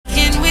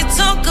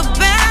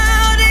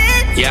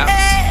Yeah.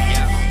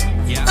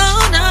 We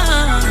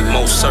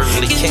most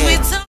certainly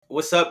can.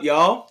 What's up,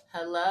 y'all?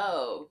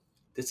 Hello.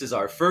 This is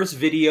our first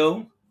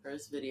video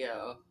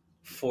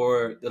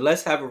for the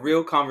Let's Have a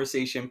Real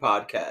Conversation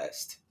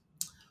podcast.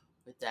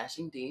 With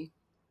Dashing D.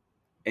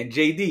 And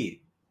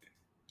JD.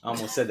 I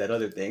almost said that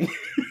other thing.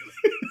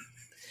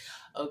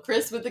 Oh,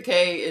 Chris with the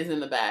K is in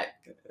the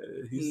back.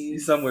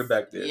 He's somewhere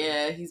back there.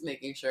 Yeah, he's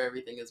making sure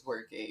everything is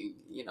working,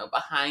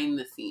 behind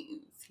the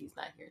scenes. He's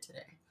not here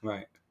today.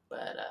 Right.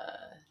 But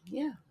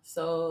yeah.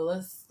 So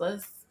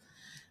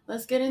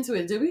let's get into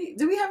it. Do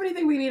we have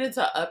anything we needed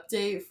to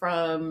update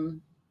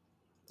from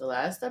the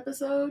last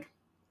episode?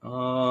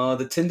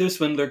 The Tinder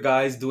Swindler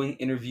guy's doing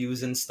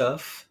interviews and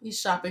stuff. He's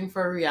shopping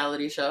for a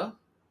reality show.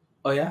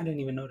 Oh yeah, I didn't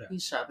even know that.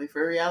 He's shopping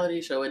for a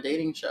reality show, a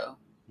dating show.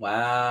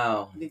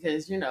 Wow.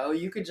 Because,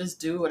 you could just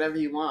do whatever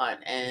you want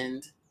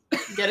and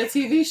get a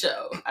TV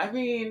show. I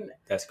mean...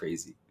 That's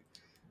crazy.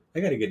 I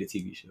gotta get a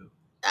TV show.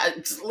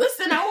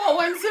 Listen, I want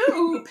one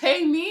too.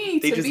 Pay me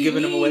they to just be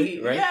giving me. them away,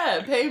 right?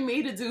 Yeah, pay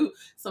me to do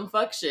some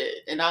fuck shit.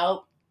 And I'm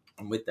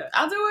with that.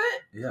 I'll do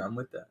it. Yeah, I'm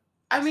with that.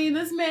 I mean,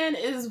 this man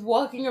is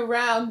walking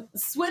around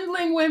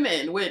swindling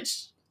women,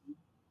 which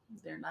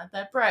they're not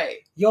that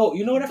bright. Yo,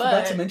 you know what I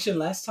forgot to mention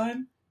last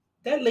time?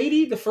 That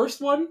lady, the first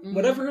one,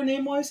 whatever her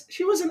name was,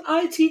 she was an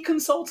IT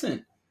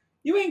consultant.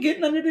 You ain't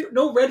getting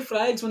no red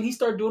flags when he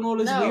started doing all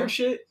this weird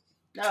shit.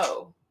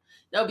 No,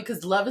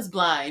 because love is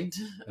blind.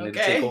 And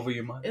okay, it'll take over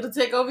your mind. It'll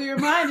take over your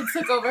mind. It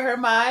took over her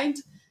mind.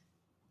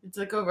 It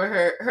took over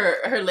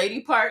her lady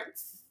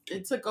parts.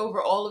 It took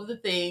over all of the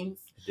things.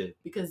 It did.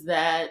 Because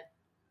that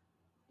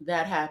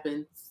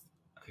happens.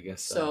 I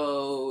guess so.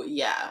 So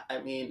yeah, I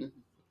mean,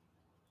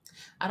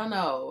 I don't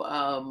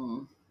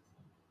know.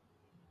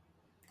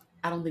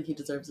 I don't think he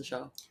deserves a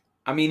show.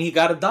 I mean, he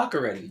got a doc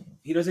already.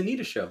 He doesn't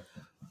need a show.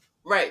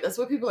 Right, that's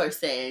what people are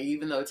saying,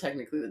 even though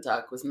technically the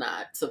doc was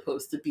not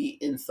supposed to be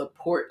in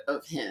support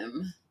of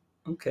him.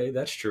 Okay,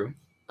 that's true.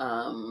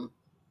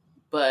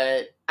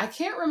 But I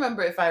can't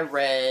remember if I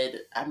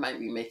might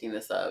be making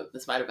this up.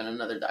 This might have been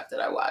another doc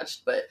that I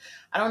watched, but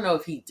I don't know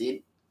if he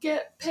did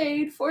get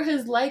paid for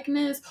his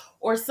likeness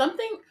or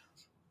something.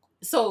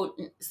 So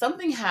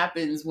something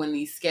happens when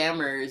these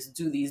scammers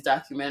do these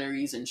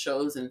documentaries and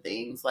shows and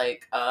things.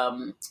 Like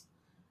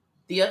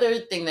the other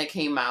thing that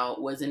came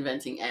out was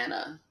Inventing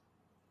Anna.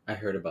 I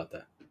heard about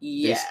that.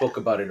 Yeah. They spoke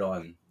about it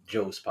on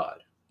Joe's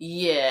pod.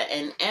 Yeah,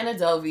 and Anna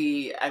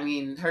Delvey, I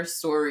mean, her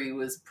story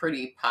was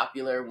pretty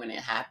popular when it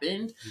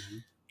happened. Mm-hmm.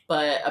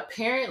 But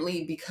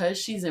apparently because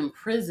she's in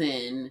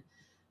prison,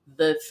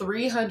 the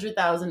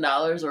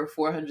 $300,000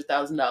 or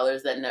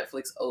 $400,000 that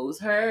Netflix owes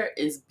her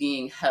is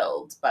being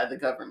held by the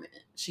government.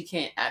 She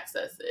can't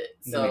access it.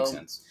 That makes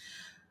sense.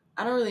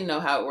 I don't really know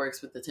how it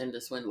works with the Tinder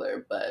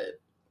Swindler, but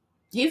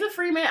he's a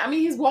free man. I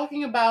mean, he's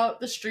walking about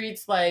the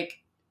streets like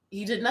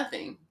he did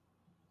nothing.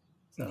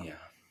 So, yeah.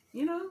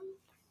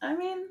 I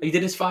mean... He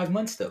did his 5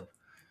 months, though.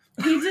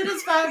 He did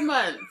his 5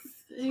 months.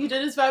 He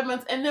did his 5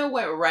 months and then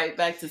went right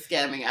back to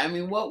scamming. I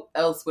mean, what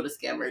else would a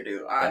scammer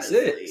do, honestly?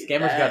 That's it.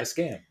 Scammers got to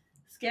scam.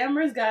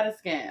 Scammers gotta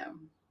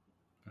scam.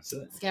 That's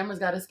it. Scammers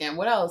gotta scam.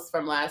 What else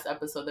from last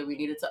episode that we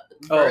needed to...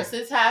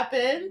 Verzuz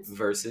happened.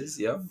 Verzuz,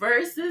 yep.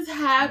 Verzuz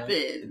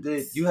happened. Yeah.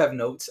 You have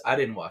notes. I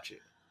didn't watch it.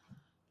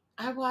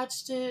 I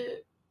watched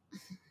it.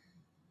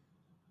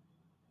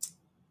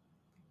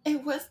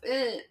 It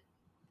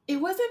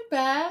wasn't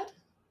bad.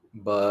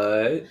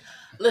 But...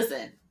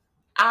 Listen,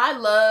 I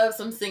love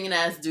some singing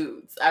ass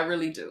dudes. I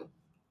really do.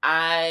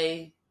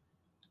 I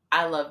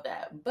love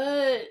that.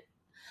 But...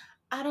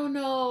 I don't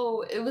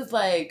know. It was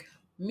like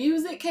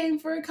Musiq came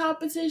for a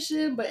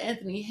competition, but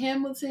Anthony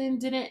Hamilton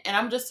didn't. And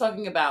I'm just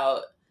talking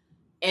about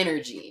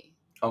energy.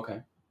 Okay.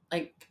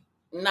 Like,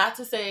 not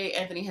to say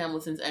Anthony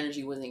Hamilton's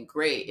energy wasn't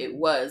great. It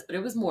was, but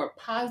it was more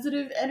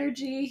positive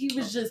energy. He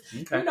was just,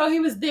 he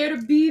was there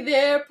to be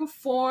there,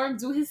 perform,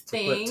 do his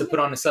thing. To put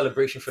on a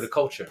celebration for the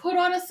culture. Put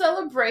on a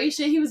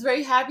celebration. He was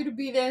very happy to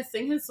be there and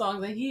sing his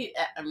songs. And he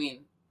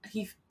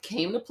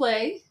came to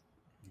play.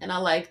 And I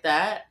like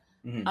that.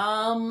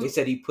 Mm-hmm. They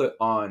said he put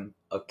on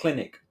a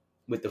clinic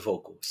with the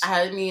vocals.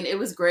 I mean, it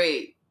was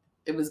great.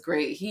 It was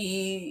great.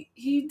 He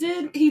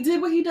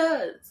did what he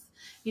does.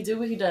 He did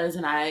what he does,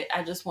 and I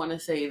just want to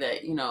say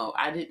that,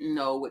 I didn't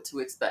know what to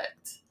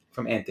expect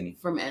from Anthony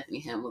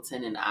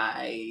Hamilton, and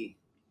I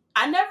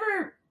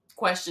never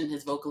questioned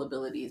his vocal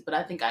abilities, but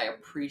I think I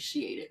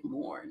appreciate it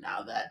more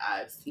now that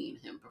I've seen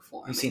him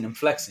perform. You've seen him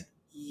flexing.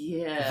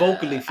 Yeah.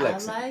 Vocally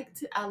flexing.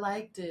 I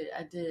liked it.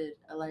 I did.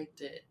 I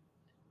liked it.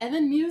 And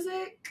then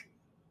Musiq.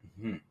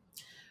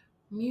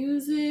 Mm-hmm.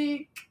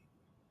 Musiq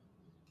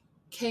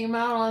came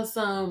out on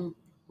some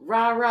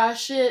rah-rah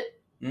shit,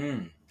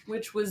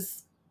 which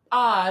was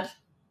odd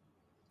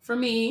for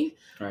me.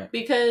 Right.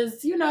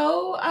 Because,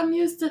 I'm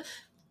used to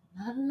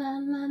la la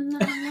la la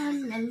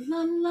la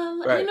la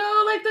la, right.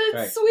 Like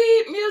the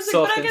sweet music.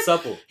 Soft but I guess and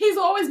supple. He's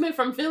always been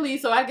from Philly,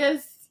 so I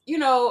guess,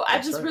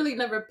 I just right. really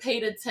never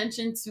paid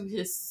attention to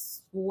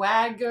his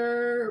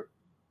swagger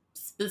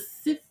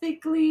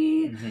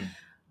specifically. Mm-hmm.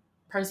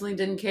 Personally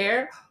didn't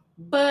care.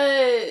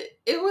 But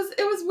it was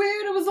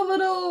weird. It was a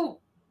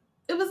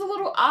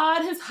little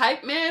odd. His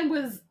hype man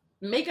was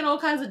making all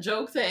kinds of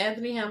jokes at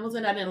Anthony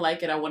Hamilton. I didn't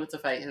like it. I wanted to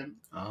fight him.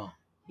 Oh.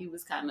 He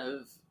was kind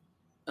of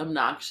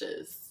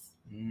obnoxious.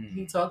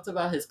 He talked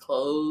about his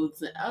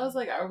clothes, and I was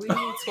like, "Are we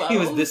 12?" He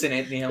was dissing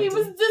Anthony Hamilton. He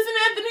was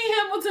dissing Anthony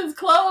Hamilton's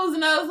clothes,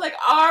 and I was like,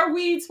 "Are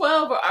we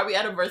 12 or are we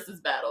at a versus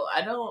battle?"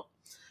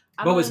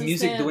 But was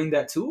Musiq doing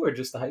that too, or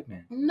just the hype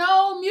man?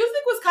 No,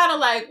 Musiq was kind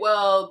of like,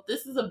 "Well,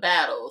 this is a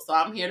battle, so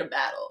I'm here to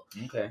battle."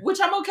 Okay, which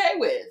I'm okay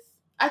with.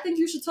 I think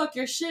you should talk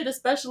your shit,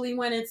 especially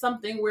when it's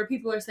something where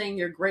people are saying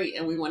you're great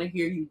and we want to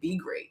hear you be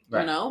great,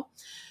 you know?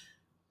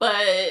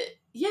 But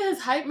yeah, his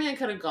hype man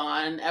could have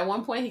gone. At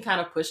one point, he kind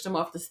of pushed him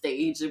off the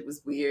stage. It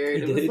was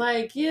weird. It was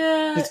like, he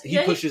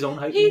pushed his own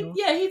hype man.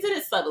 Yeah, he did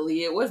it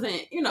subtly. It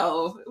wasn't, it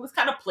was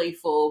kind of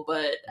playful,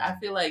 but I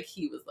feel like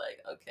he was like,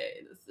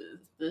 okay,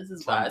 this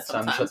is why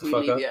sometimes we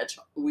leave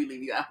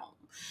you at home.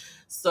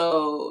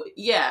 So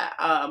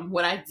yeah,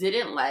 what I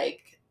didn't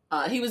like,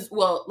 let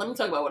me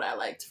talk about what I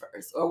liked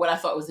first, or what I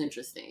thought was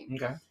interesting.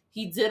 Okay.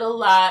 He did a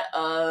lot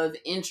of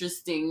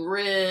interesting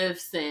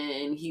riffs,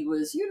 and he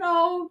was,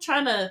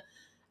 trying to,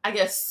 I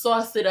guess,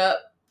 sauce it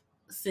up,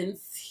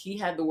 since he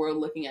had the world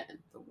looking at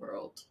the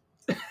world.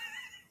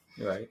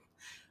 Right.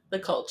 The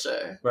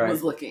culture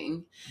was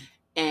looking.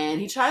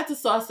 And he tried to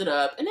sauce it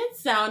up, and it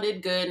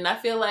sounded good, and I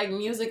feel like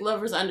music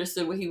lovers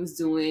understood what he was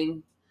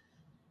doing.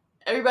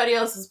 Everybody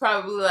else is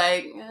probably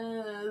like,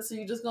 so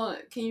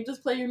can you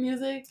just play your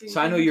music? So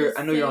I know you're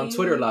on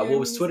Twitter a lot. What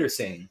was Twitter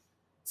saying?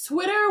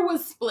 Twitter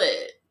was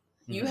split.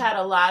 Mm-hmm. You had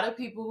a lot of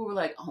people who were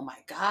like, oh my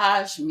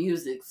gosh,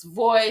 Musiq's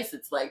voice,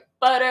 it's like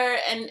butter.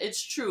 And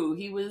it's true.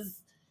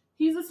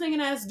 He's a singing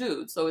ass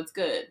dude, so it's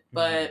good. Mm-hmm.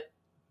 But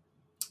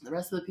the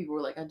rest of the people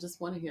were like, I just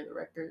want to hear the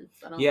records.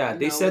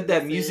 They said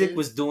that Musiq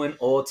was doing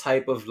all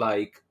type of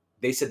like,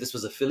 they said this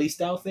was a Philly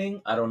style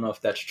thing. I don't know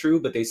if that's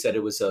true, but they said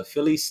it was a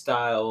Philly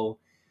style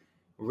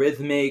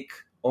rhythmic,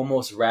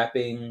 almost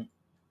rapping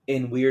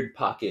in weird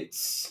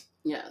pockets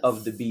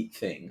of the beat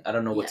thing. I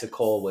don't know what to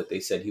call what they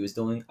said he was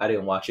doing. I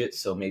didn't watch it,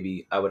 so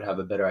maybe I would have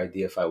a better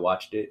idea if I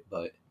watched it.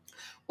 But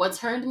what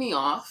turned me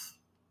off,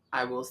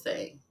 I will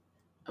say,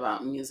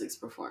 about Musiq's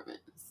performance.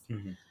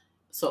 Mm-hmm.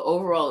 So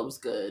overall, it was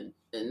good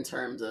in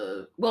terms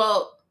of,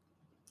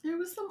 there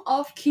was some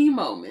off-key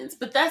moments,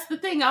 but that's the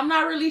thing. I'm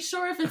not really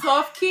sure if it's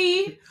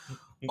off-key.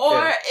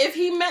 Or if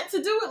he meant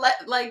to do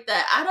it like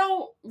that. I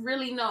don't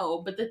really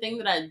know. But the thing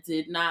that I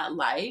did not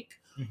like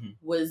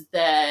was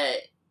that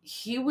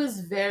he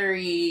was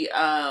very,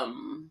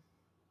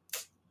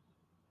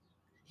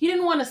 he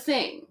didn't want to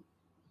sing.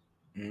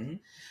 Mm-hmm.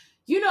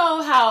 You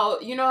know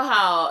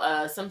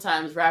how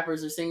sometimes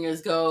rappers or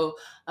singers go,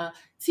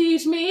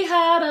 teach me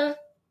how to.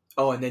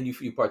 Oh, and then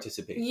you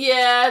participate.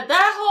 Yeah,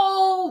 that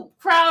whole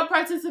crowd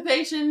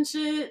participation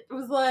shit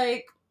was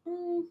like,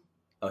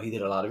 Oh, he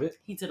did a lot of it?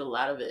 He did a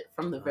lot of it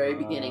from the very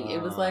beginning.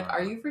 It was like,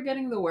 are you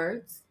forgetting the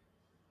words?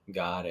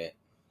 Got it.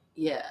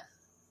 Yeah.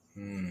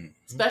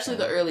 Especially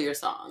the earlier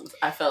songs.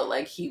 I felt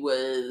like he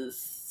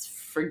was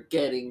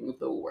forgetting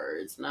the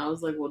words. And I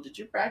was like, well, did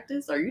you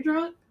practice? Are you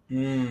drunk?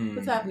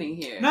 What's happening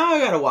here? Now I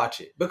gotta watch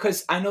it.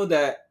 Because I know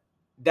that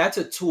that's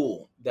a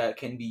tool that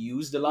can be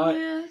used a lot.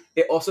 Yeah.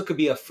 It also could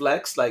be a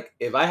flex. Like,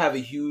 if I have a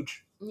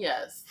huge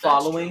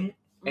following...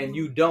 and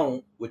you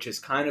don't, which is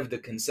kind of the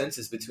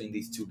consensus between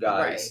these two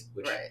guys,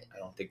 which I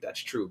don't think that's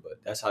true,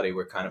 but that's how they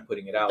were kind of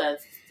putting it out.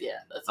 That's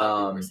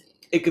how we were seeing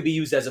it. It could be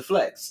used as a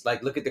flex.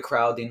 Like, look at the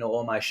crowd, they know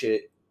all my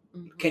shit.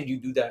 Mm-hmm. Can you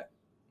do that?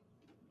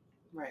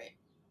 Right.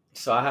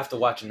 So I have to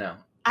watch it now.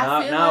 I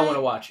want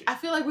to watch it. I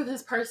feel like with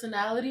his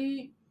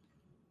personality,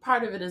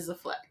 part of it is a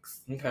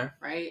flex. Okay.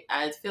 Right?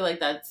 I feel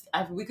like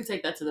we could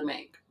take that to the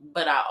bank.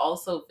 But I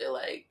also feel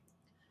like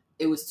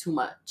it was too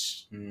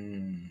much.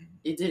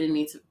 It didn't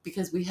need to,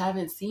 because we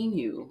haven't seen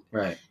you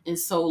in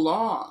so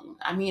long.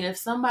 I mean, if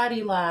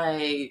somebody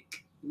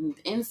like,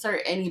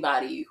 insert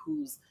anybody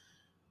who's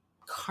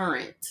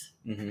current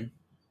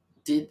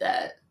did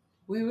that,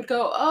 we would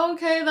go, oh,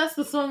 okay, that's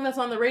the song that's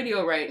on the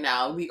radio right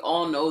now. We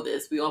all know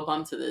this. We all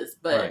bump to this.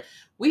 But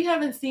we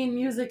haven't seen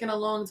Musiq in a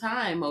long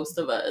time, most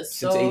of us.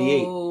 Since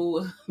 88.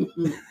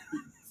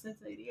 Since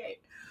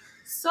 88.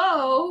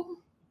 So...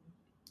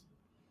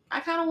 I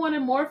kind of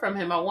wanted more from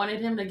him. I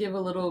wanted him to give a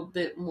little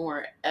bit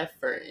more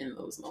effort in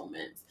those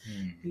moments.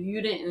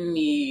 You didn't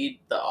need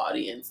the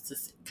audience to,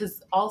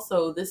 because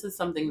also this is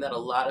something that a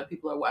lot of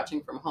people are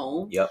watching from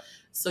home. Yep.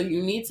 So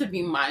you need to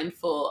be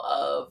mindful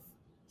of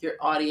your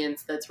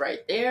audience that's right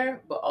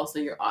there, but also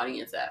your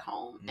audience at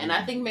home. And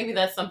I think maybe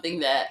that's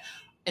something that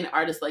an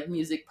artist like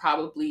Musiq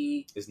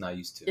probably is not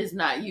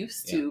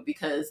used to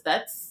because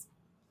that's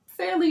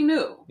fairly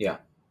new. Yeah.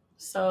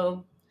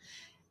 So...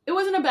 it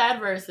wasn't a bad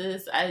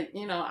versus.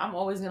 I'm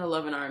always going to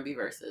love an R&B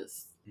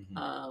versus.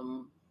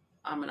 I'm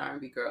an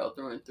R&B girl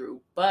through and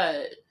through.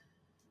 But,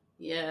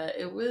 yeah,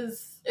 it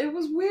was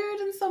weird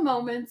in some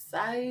moments,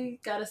 I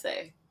got to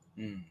say.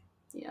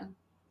 Yeah.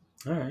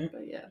 All right.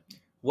 But, yeah.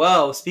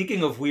 Well,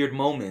 speaking of weird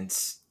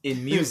moments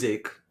in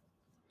music.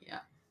 Yeah.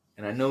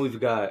 And I know we've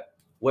got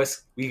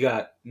We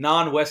got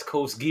non-West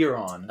Coast gear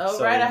on. Oh,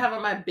 so, right. I have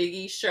on my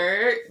Biggie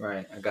shirt.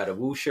 Right. I got a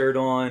Woo shirt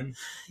on.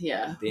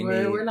 Yeah.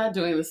 We're not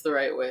doing this the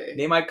right way.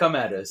 They might come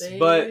at us,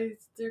 but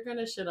they're going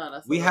to shit on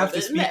us. We have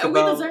to speak about...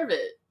 We deserve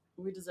it.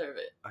 We deserve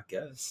it. I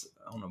guess.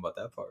 I don't know about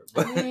that part.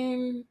 But... I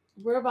mean,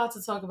 we're about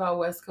to talk about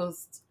West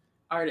Coast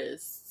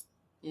artists.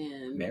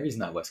 And Mary's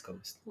not West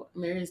Coast.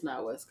 Mary's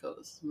not West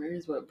Coast.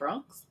 Mary's what,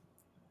 Bronx?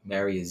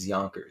 Mary is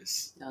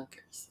Yonkers.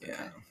 Yonkers. Okay.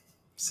 Yeah.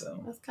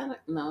 So that's kind of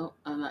no.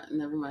 I'm not.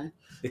 Never mind.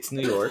 It's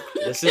New York.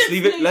 Let's just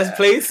leave it. Let's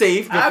play it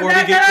safe before we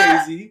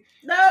get crazy.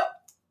 No.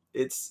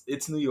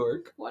 It's New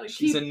York.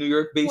 She's a New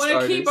York-based artist.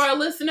 Want to keep our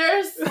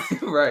listeners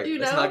right.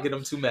 Let's not get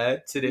them too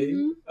mad today.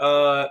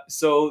 Mm-hmm.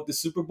 So the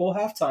Super Bowl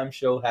halftime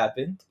show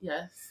happened.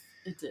 Yes,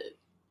 it did.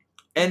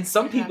 And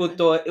some people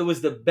thought it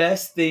was the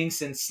best thing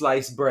since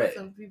sliced bread.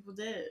 Some people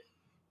did.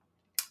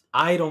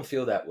 I don't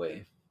feel that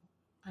way.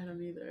 I don't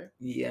either.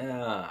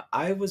 Yeah,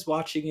 I was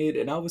watching it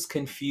and I was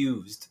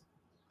confused.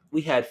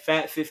 We had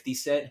Fat 50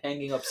 Cent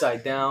hanging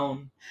upside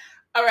down.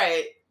 All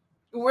right,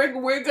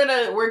 we're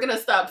gonna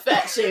stop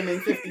fat shaming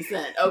 50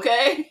 Cent,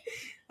 okay?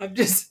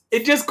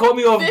 It just caught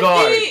me off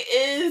guard. 50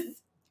 is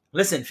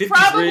 50's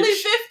probably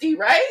rich. 50,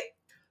 right?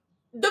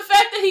 The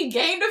fact that he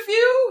gained a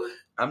few.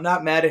 I'm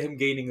not mad at him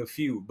gaining a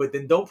few, but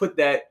then don't put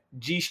that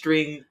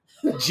G-string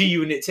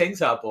G-Unit tank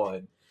top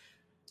on.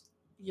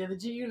 Yeah, the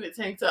G-Unit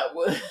tank top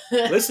was...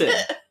 Listen,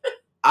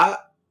 I'm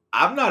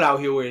not out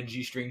here wearing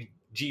G-string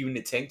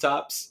G-Unit tank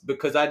tops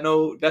because I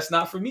know that's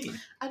not for me.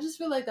 I just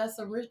feel like that's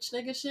some rich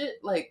nigga shit.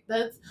 Like,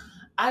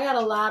 I got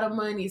a lot of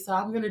money, so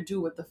I'm going to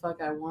do what the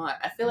fuck I want.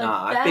 I feel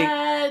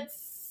like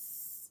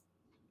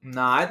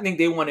I think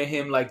they wanted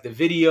him like the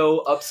video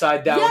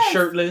upside down,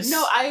 shirtless.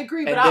 No, I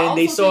agree. And then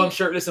they saw him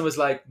shirtless and was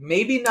like,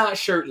 maybe not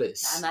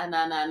shirtless.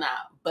 Nah.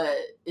 But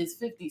it's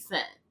 50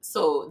 Cent.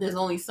 So there's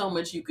only so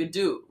much you could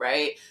do,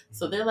 right?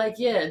 So they're like,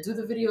 yeah, do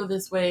the video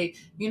this way.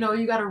 You know,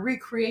 you got to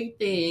recreate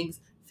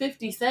things.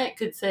 50 Cent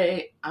could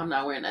say, I'm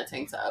not wearing that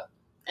tank top.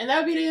 And that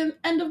would be the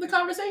end of the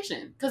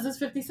conversation because it's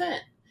 50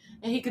 Cent.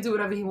 And he could do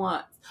whatever he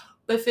wants.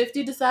 But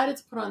 50 decided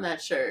to put on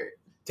that shirt.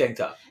 Tank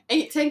top.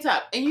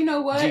 And you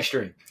know what?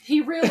 G-string.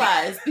 He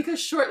realized because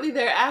shortly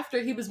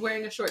thereafter he was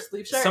wearing a short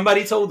sleeve shirt.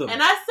 Somebody told him.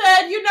 And I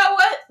said, you know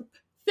what?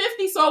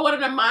 50 saw one of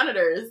the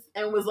monitors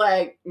and was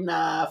like,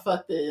 nah,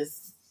 fuck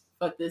this.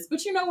 But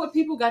you know what?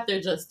 People got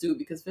their just due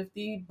because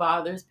 50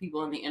 bothers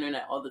people on the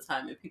internet all the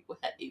time and people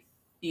had a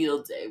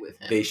field day with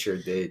him. They sure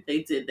did.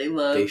 They did.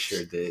 They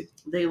sure did.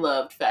 They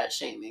loved fat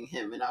shaming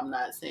him, and I'm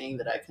not saying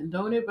that I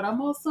condone it, but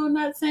I'm also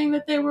not saying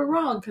that they were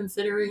wrong,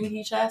 considering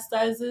he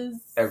chastises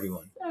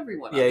everyone.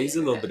 Yeah, he's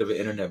a little bit of an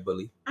internet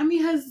bully. I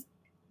mean, has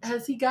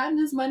he gotten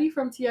his money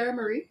from Tiara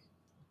Marie?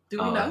 Do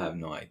we know? I have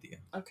no idea.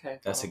 Okay,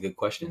 that's a good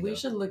question. We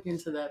should look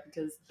into that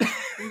because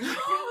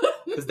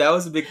that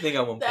was a big thing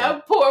at one point.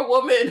 That poor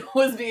woman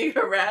was being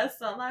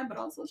harassed online, but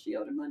also she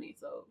owed him money,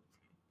 so.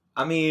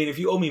 I mean, if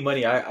you owe me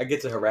money, I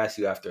get to harass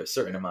you after a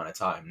certain amount of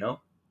time,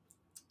 no?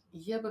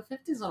 Yeah, but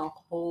 50's on a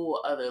whole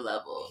other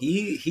level.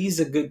 He's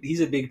a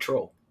big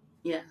troll.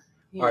 Yeah.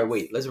 All right,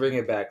 wait. Let's bring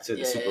it back to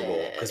the Super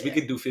Bowl because we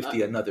could do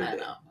 50 another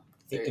day.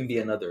 It can be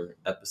another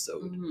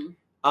episode.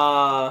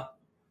 Mm-hmm.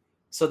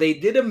 So they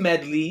did a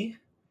medley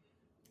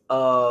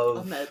of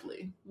a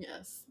medley.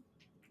 Yes,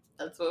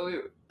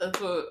 okay.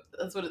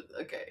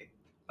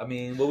 I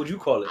mean, what would you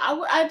call it?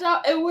 I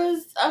thought it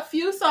was a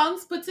few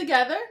songs put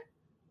together.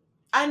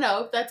 I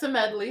know that's a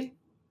medley.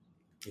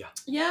 Yeah.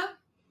 Yeah.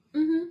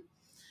 Mm-hmm.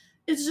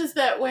 It's just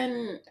that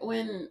when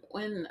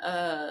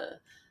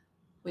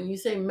you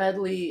say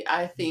medley,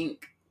 I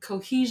think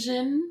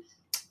cohesion,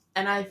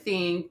 and I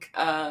think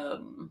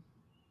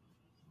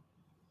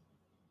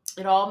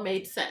it all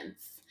made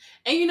sense.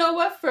 And you know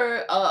what?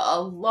 For a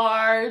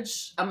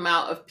large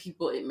amount of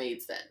people, it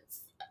made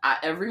sense.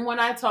 Everyone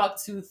I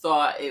talked to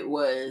thought it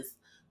was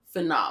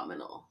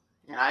phenomenal,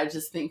 and I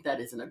just think that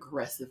is an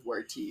aggressive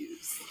word to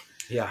use.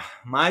 Yeah,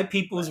 my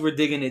peoples were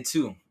digging it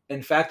too.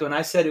 In fact, when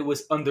I said it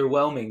was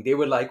underwhelming, they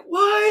were like,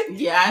 "What?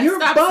 Yeah,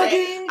 you're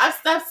bugging." I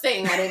stopped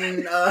saying I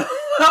didn't. I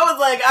was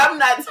like, I'm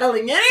not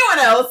telling anyone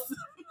else.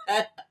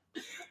 Right.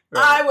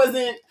 I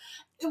wasn't.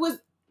 It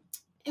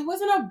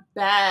wasn't a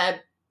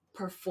bad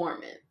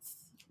performance,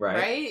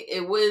 right?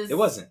 It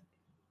wasn't.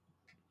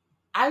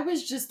 I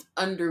was just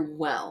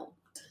underwhelmed.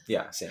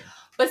 Yeah, same.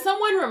 But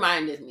someone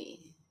reminded me.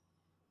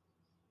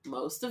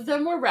 Most of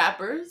them were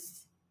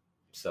rappers.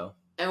 So.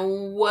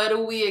 And what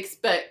do we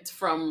expect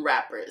from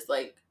rappers?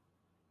 Like,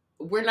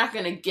 we're not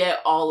going to get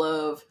all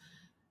of...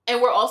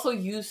 And we're also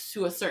used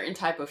to a certain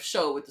type of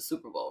show with the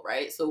Super Bowl,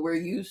 right? So we're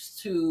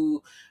used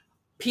to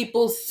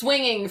people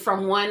swinging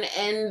from one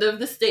end of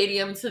the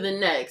stadium to the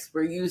next.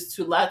 We're used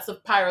to lots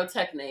of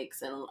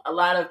pyrotechnics and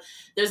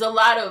there's a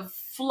lot of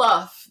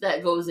fluff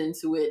that goes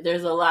into it.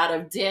 There's a lot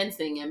of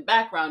dancing and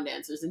background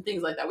dancers and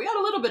things like that. We got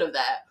a little bit of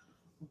that.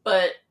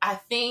 But I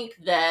think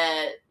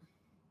that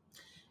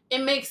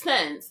it makes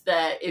sense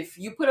that if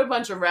you put a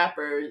bunch of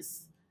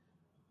rappers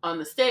on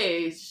the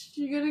stage,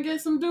 you're going to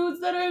get some dudes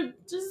that are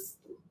just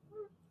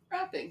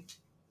rapping.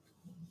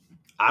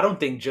 I don't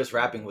think just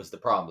rapping was the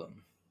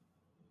problem.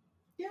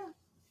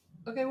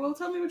 Okay, well,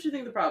 tell me what you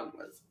think the problem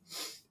was.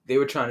 They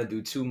were trying to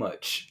do too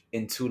much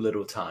in too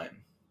little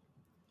time.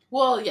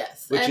 Well,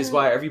 yes. Which is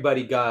why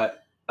everybody got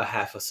a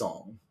half a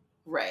song.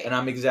 Right. And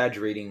I'm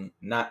exaggerating.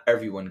 Not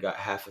everyone got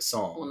half a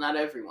song. Well, not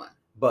everyone.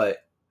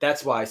 But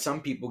that's why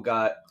some people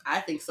got... I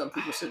think some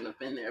people shouldn't have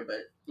been there, but,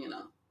 you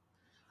know.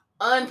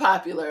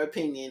 Unpopular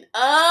opinion.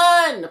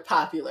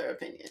 Unpopular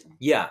opinion.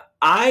 Yeah.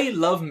 I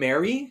love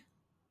Mary,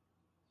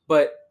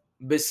 but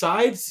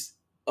besides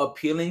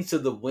appealing to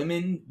the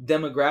women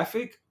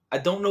demographic, I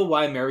don't know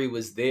why Mary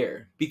was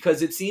there.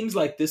 Because it seems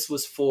like this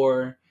was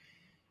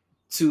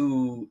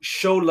to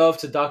show love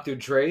to Dr.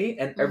 Dre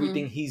and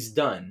everything he's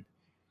done.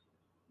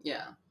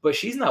 Yeah. But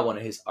she's not one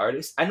of his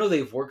artists. I know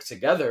they've worked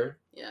together.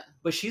 Yeah.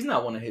 But she's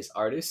not one of his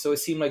artists. So it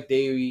seemed like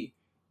they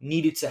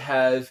needed to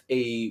have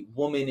a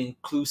woman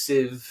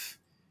inclusive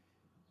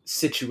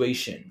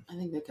situation. I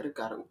think they could have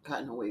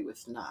gotten away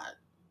with not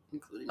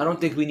including. I don't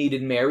think we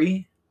needed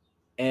Mary.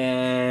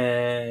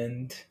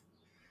 And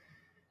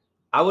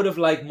I would have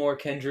liked more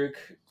Kendrick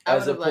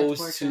as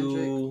opposed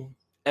to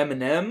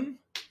Eminem.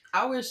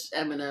 I wish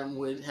Eminem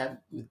would have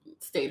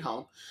stayed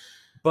home.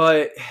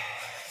 But...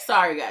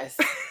 Sorry, guys.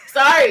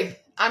 Sorry.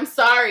 I'm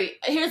sorry.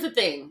 Here's the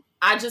thing.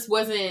 I just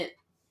wasn't...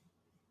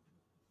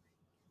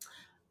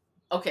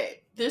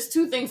 Okay. There's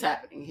two things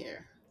happening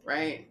here,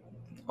 right?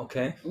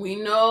 Okay. We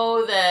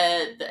know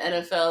that the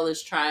NFL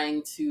is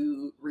trying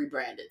to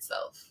rebrand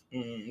itself.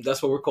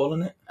 That's what we're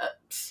calling it?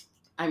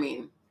 I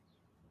mean,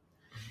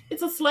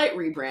 it's a slight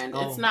rebrand.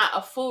 Oh. It's not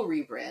a full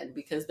rebrand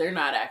because they're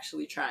not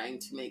actually trying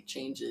to make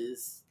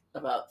changes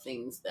about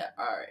things that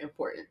are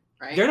important,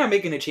 right? They're not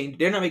making a change.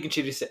 They're not making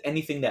changes to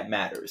anything that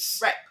matters.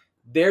 Right.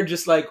 They're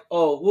just like,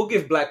 oh, we'll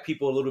give black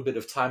people a little bit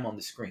of time on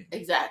the screen.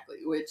 Exactly.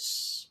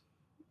 Which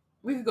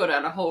we could go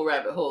down a whole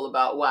rabbit hole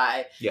about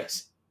why.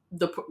 Yes.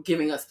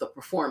 Giving us the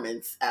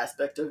performance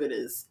aspect of it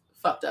is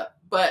fucked up,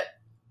 but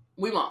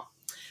we won't.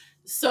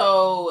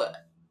 So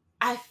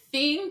I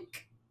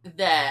think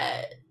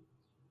that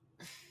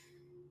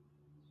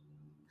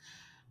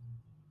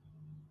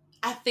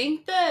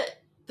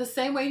the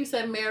same way you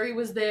said Mary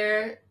was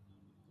there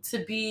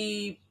to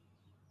be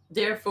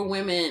there for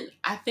women,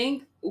 I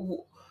think,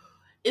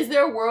 is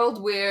there a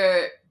world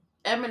where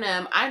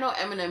Eminem, I know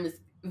Eminem is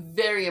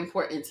very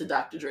important to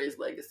Dr. Dre's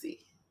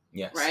legacy.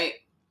 Yes. Right?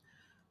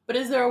 But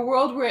is there a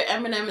world where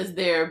Eminem is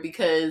there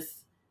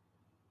because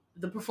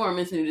the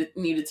performance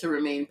needed to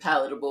remain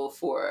palatable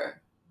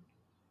for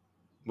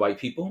white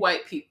people?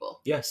 White people.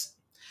 Yes.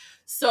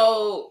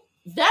 So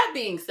that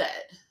being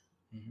said,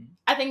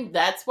 I think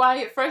that's why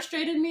it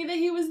frustrated me that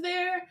he was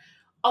there.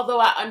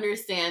 Although I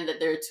understand that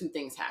there are two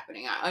things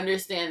happening. I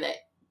understand that,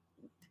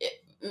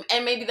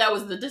 and maybe that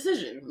was the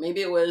decision.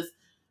 Maybe it was,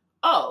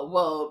 oh,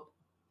 well,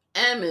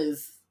 M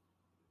is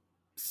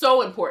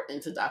so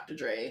important to Dr.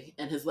 Dre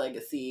and his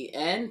legacy,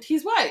 and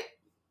he's white.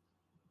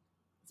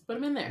 Let's put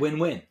him in there.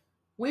 Win-win.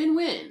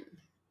 Win-win.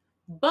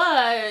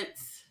 But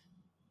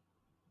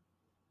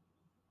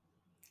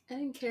I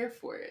didn't care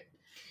for it.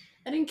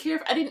 I didn't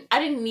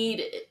need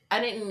it. I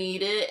didn't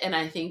need it, and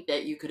I think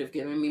that you could have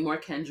given me more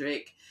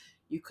Kendrick.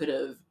 You could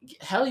have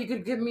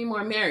given me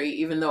more Mary,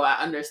 even though I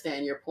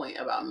understand your point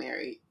about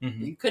Mary.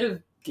 You could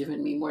have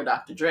given me more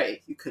Dr.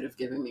 Dre. You could have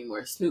given me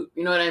more Snoop.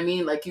 You know what I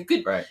mean? Like you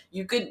could,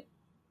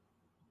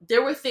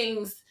 there were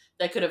things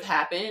that could have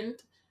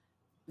happened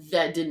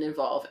that didn't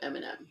involve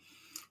Eminem.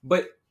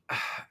 But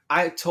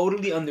I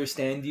totally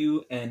understand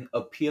you, and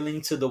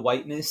appealing to the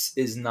whiteness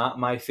is not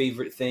my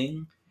favorite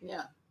thing.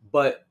 Yeah.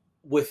 But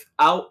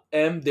without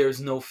M, there's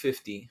no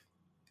 50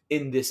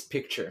 in this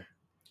picture.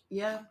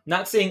 Yeah.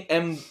 Not saying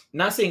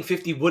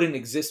 50 wouldn't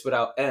exist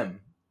without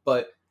M,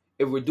 but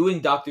if we're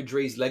doing Dr.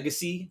 Dre's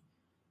legacy,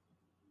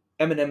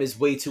 Eminem is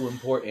way too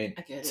important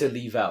to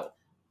leave out.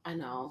 I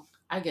know.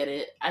 I get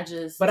it.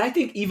 But I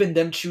think even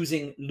them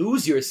choosing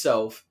Lose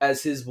Yourself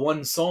as his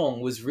one song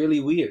was really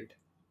weird.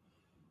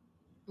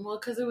 Well,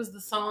 because it was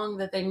the song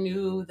that they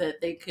knew that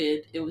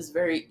it was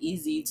very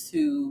easy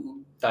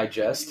to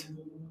digest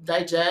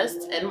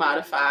and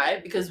modify,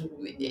 because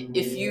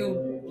if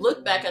you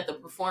look back at the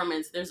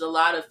performance, there's a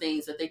lot of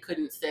things that they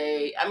couldn't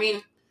say. I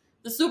mean,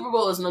 the Super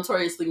Bowl is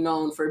notoriously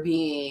known for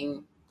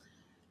being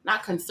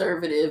not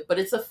conservative, but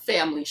it's a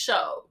family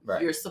show.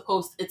 Right. It's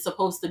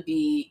supposed to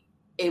be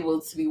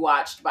able to be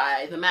watched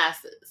by the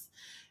masses.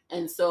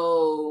 And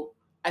so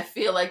I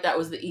feel like that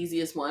was the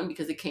easiest one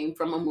because it came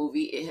from a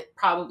movie. It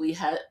probably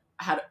had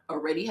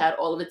already had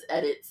all of its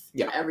edits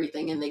and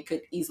everything, and they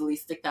could easily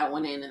stick that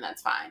one in, and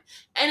that's fine.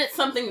 And it's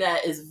something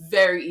that is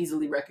very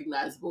easily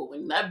recognizable.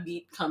 When that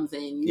beat comes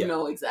in, you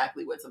know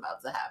exactly what's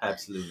about to happen.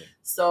 Absolutely.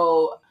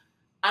 So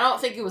I don't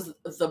think it was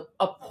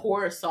a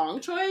poor song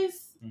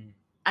choice.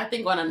 I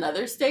think on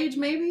another stage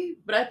maybe,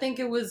 but I think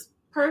it was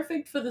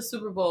perfect for the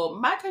Super Bowl.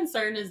 My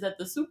concern is that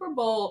the Super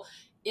Bowl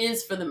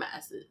is for the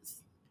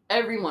masses.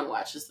 Everyone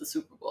watches the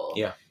Super Bowl.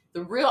 Yeah.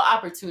 The real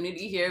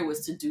opportunity here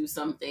was to do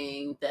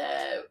something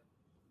that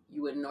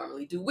you wouldn't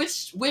normally do,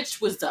 which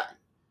was done.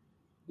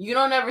 You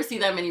don't ever see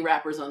that many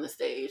rappers on the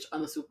stage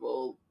on the Super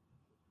Bowl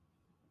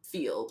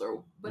field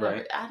or whatever.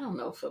 Right. I don't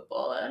know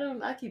football.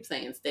 I keep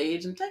saying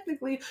stage, and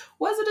technically,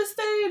 was it a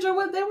stage or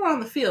what? They were on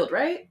the field,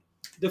 right?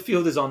 The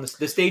field is on the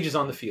stage is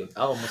on the field.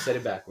 I almost said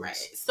it backwards.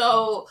 Right.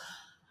 So,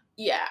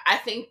 yeah, I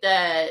think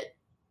that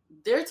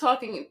they're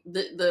talking.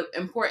 The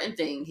important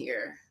thing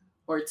here,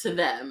 or to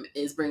them,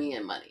 is bringing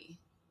in money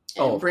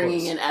and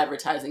bringing in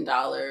advertising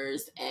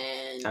dollars.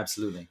 And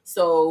absolutely.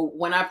 So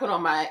when I put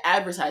on my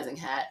advertising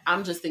hat,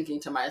 I'm just thinking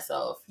to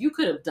myself, you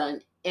could have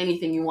done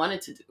anything you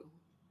wanted to do.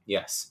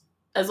 Yes.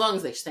 As long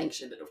as they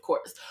sanctioned it, of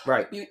course.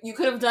 Right. You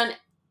could have done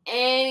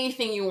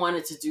anything you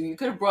wanted to do. You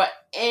could have brought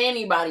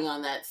anybody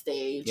on that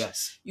stage.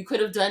 Yes. You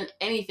could have done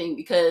anything,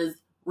 because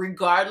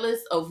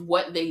regardless of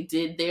what they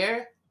did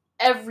there,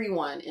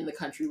 everyone in the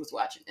country was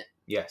watching it.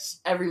 Yes.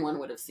 Everyone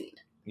would have seen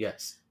it.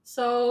 Yes.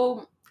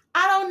 So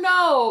I don't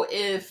know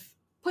if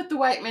put the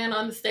white man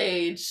on the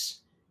stage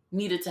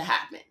needed to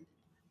happen.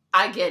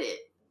 I get it.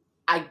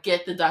 I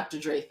get the Dr.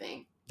 Dre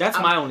thing. That's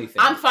my only thing.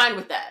 I'm fine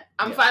with that.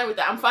 I'm fine with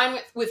that. I'm fine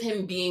with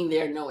him being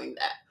there knowing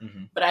that.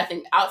 Mm-hmm. But I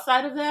think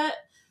outside of that,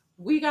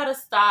 we got to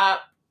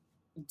stop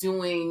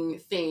doing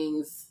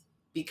things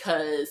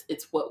because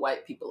it's what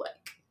white people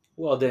like.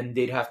 Well, then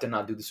they'd have to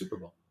not do the Super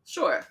Bowl.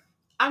 Sure.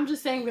 I'm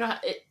just saying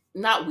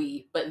not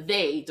we, but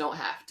they don't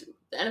have to.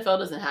 The NFL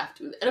doesn't have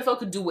to. The NFL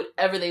could do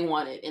whatever they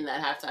wanted in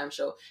that halftime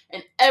show,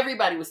 and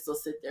everybody would still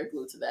sit there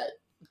glued to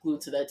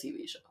that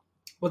TV show.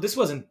 Well, this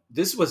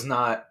was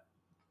not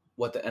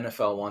what the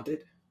NFL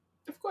wanted.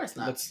 Of course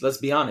not. Let's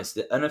be honest.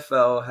 The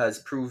NFL has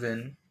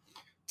proven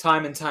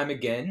time and time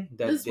again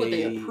that this is what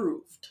they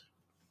approved.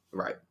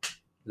 Right.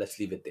 Let's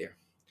leave it there.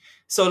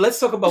 So let's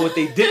talk about what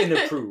they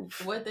didn't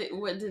approve. What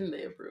didn't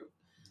they approve?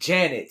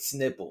 Janet's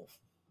nipple.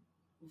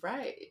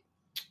 Right.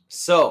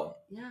 So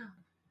yeah.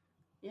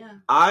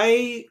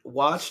 I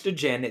watched the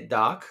Janet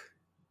doc,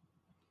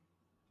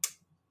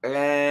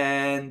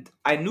 and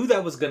I knew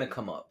that was gonna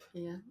come up.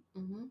 Yeah.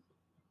 Mm-hmm.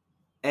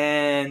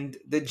 And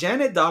the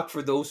Janet doc,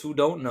 for those who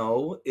don't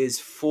know, is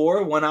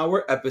 4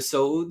 1-hour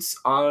episodes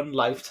on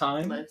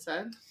Lifetime.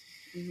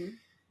 Mm-hmm.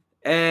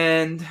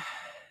 And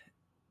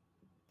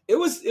it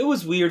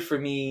was weird for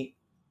me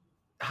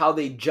how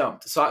they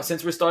jumped. So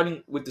since we're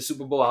starting with the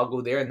Super Bowl, I'll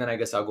go there, and then I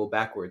guess I'll go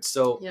backwards.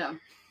 So yeah,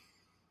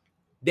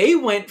 they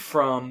went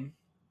from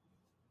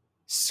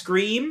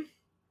Scream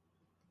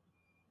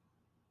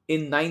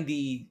in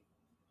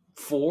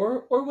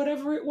 94 or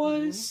whatever it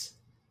was,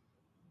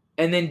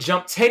 and then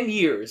jumped 10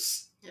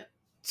 years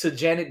to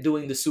Janet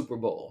doing the Super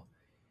Bowl,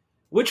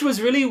 which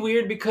was really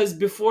weird because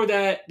before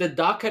that, the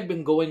doc had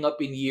been going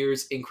up in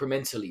years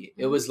incrementally.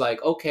 Mm-hmm. It was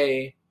like,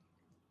 okay,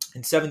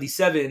 in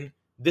 77,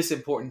 this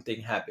important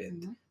thing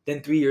happened. Mm-hmm.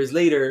 Then 3 years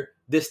later,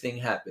 this thing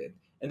happened.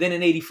 And then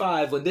in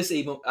 85, when this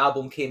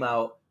album came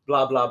out,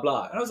 blah, blah,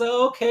 blah. And I was like,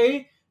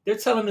 okay, they're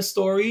telling a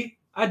story.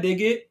 I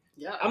dig it.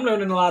 Yeah. I'm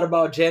learning a lot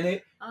about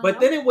Janet. But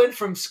then it went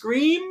from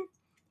Scream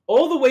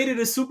all the way to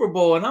the Super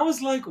Bowl. And I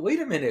was like, wait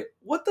a minute.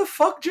 What the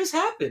fuck just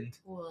happened?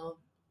 Well,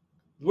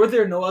 were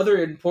there no other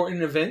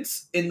important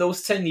events in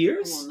those 10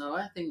 years? Well, no,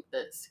 I think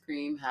that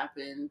Scream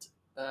happened.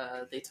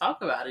 They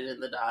talk about it in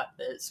the doc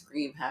that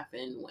Scream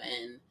happened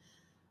when,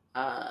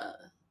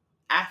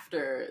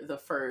 after the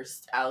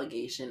first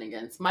allegation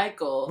against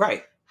Michael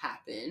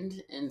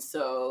happened. And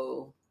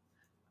so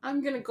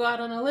I'm going to go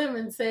out on a limb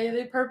and say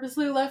they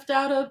purposely left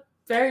out a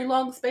very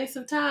long space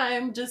of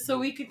time just so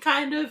we could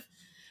kind of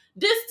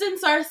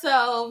distance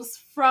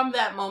ourselves from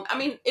that moment. I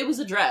mean, it was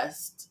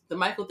addressed. The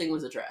Michael thing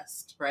was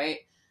addressed, right?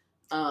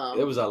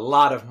 There was a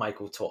lot of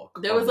Michael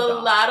talk. There was a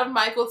lot of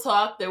Michael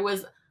talk. There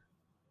was,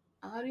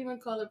 I don't even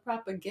call it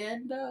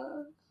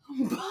propaganda.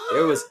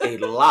 There was a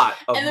lot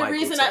of and the Michael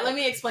reason talk. let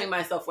me explain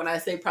myself when I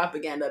say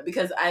propaganda,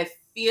 because I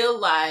feel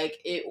like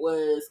it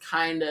was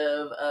kind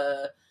of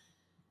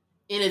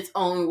in its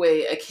own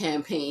way a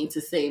campaign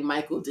to say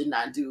Michael did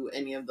not do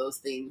any of those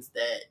things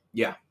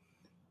that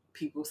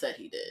people said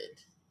he did.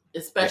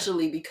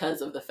 Especially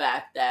because of the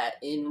fact that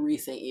in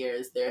recent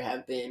years there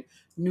have been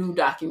new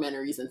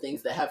documentaries and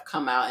things that have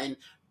come out and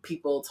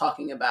people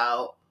talking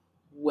about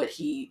what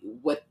he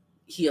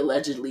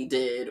allegedly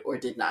did or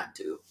did not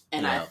do.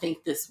 And I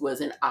think this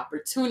was an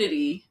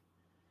opportunity.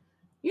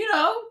 You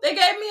know, they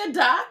gave me a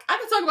doc. I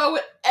can talk about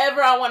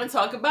whatever I want to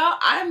talk about.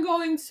 I'm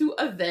going to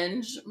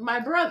avenge my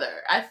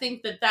brother. I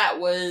think that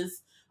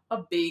was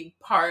a big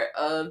part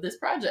of this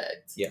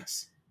project.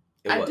 Yes.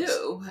 I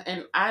do.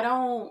 And I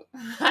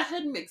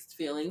had mixed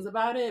feelings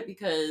about it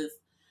because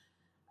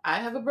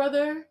I have a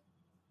brother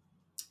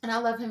and I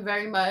love him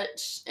very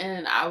much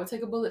and I would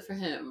take a bullet for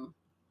him.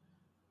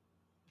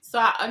 So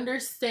I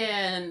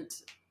understand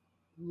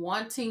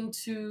wanting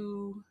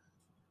to,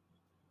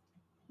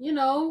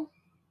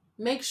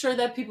 make sure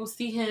that people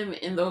see him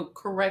in the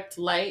correct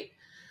light.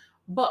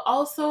 But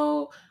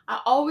also,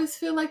 I always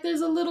feel like there's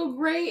a little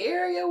gray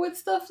area with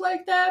stuff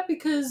like that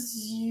because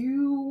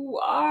you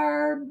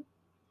are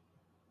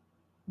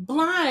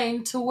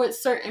blind to what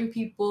certain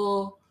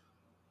people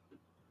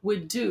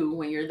would do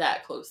when you're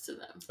that close to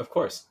them. Of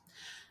course.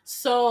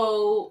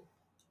 So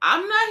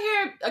I'm not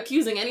here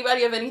accusing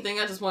anybody of anything.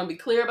 I just want to be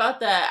clear about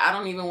that. I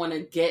don't even want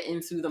to get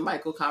into the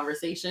Michael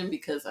conversation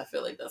because I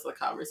feel like that's a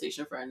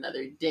conversation for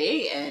another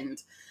day,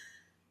 and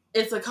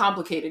it's a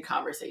complicated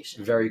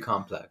conversation. Very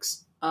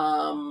complex.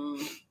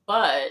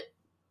 But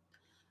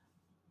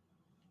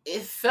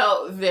it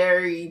felt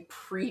very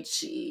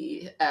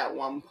preachy at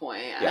one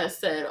point. Yeah. I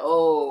said,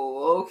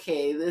 "Oh,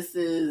 okay, this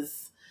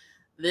is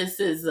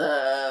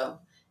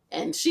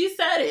and she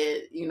said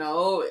it, you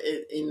know,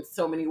 in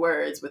so many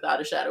words,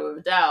 without a shadow of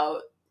a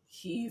doubt,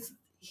 he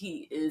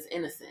is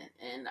innocent."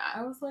 And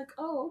I was like,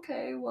 "Oh,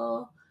 okay,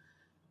 well,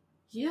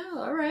 yeah,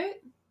 all right,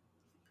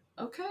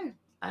 okay."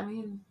 I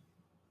mean,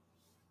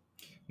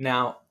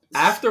 now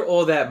after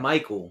all that,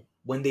 Michael,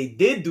 when they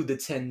did do the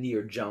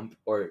 10-year jump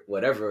or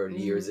whatever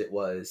years it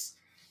was,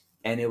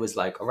 and it was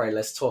like, all right,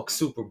 let's talk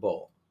Super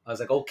Bowl. I was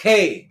like,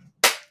 okay,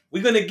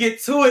 we're gonna get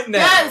to it now.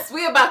 Yes,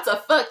 we about to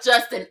fuck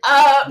Justin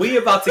up. We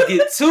about to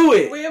get to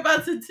it. We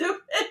about to do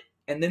it.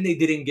 And then they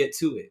didn't get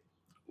to it.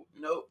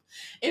 Nope.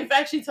 In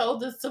fact, she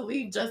told us to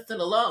leave Justin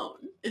alone,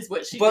 is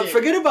what she did. But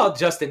forget about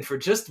Justin for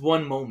just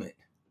one moment.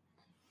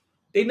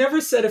 They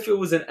never said if it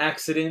was an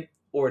accident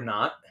or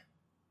not.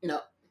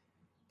 No.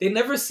 They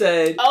never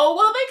said... Oh,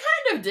 well, they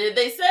kind of did.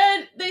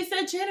 They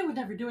said Janet would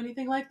never do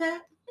anything like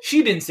that.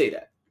 She didn't say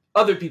that.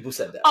 Other people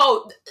said that.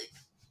 Oh,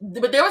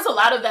 but there was a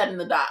lot of that in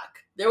the doc.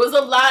 There was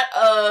a lot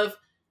of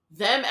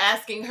them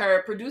asking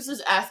her,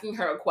 producers asking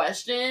her a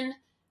question,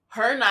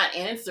 her not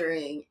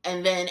answering,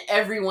 and then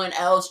everyone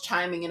else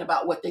chiming in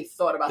about what they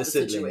thought about the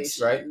siblings,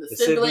 situation. right? The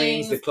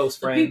siblings, the close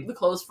friends. The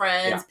close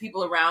friends, Yeah.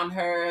 people around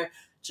her,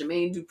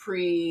 Jermaine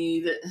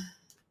Dupri.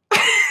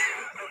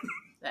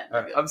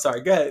 All right, I'm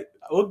sorry. Go ahead.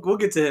 We'll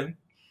get to him.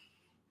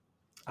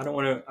 I don't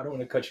want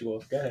to cut you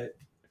off. Go ahead.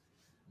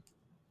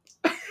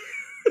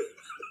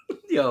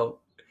 Yo,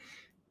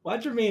 why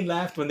Jermaine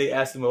laughed when they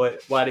asked him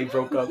why they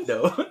broke up,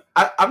 though?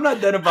 I'm not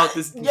done about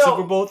this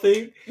Super Bowl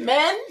thing.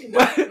 Men?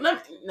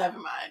 Never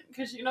mind.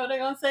 Because you know they're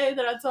going to say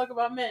that I talk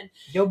about men.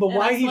 Yo, but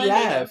why he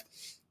laughed?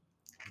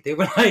 They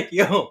were like,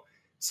 yo,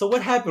 so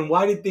what happened?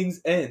 Why did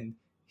things end?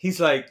 He's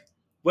like,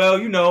 well,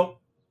 you know.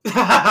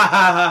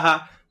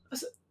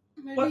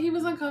 Maybe he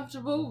was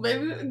uncomfortable.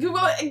 Maybe giving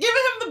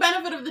him the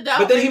benefit of the doubt.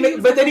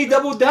 But then he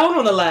doubled down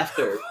on the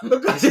laughter.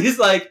 Because he's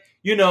like,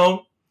 you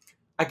know,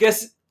 I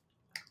guess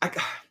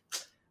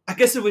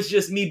it was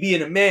just me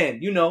being a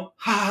man, you know.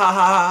 Ha ha ha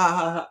ha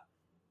ha ha.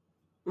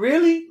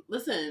 Really?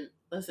 Listen.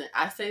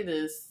 I say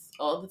this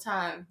all the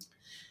time.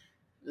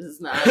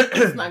 It's not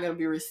going to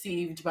be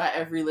received by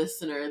every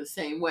listener the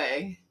same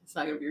way. It's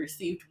not going to be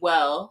received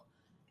well,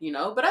 you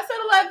know. But I said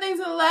a lot of things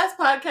in the last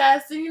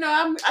podcast, and you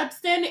know, I'm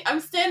standing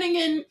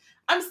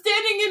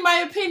in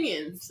my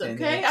opinions.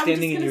 Okay, I'm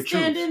just going to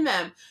stand in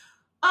them.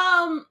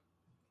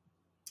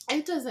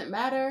 It doesn't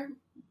matter.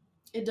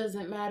 It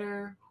doesn't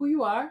matter who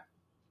you are.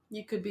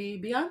 You could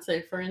be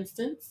Beyonce, for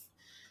instance.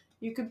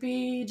 You could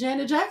be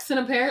Janet Jackson,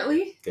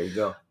 apparently. There you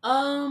go.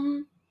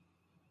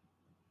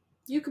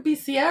 You could be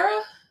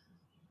Ciara.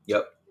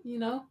 Yep. You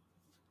know,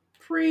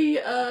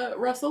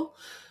 Russell.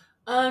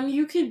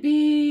 You could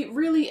be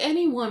really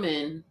any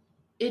woman.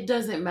 It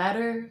doesn't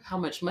matter how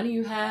much money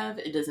you have.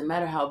 It doesn't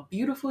matter how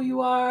beautiful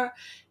you are.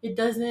 It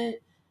doesn't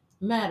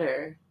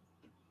matter.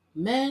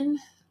 Men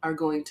are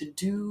going to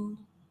do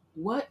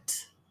what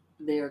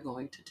they are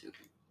going to do.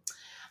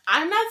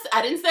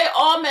 I didn't say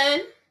all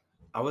men.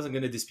 I wasn't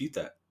going to dispute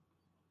that,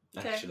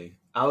 actually. Okay.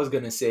 I was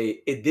going to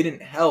say it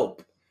didn't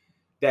help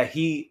that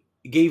he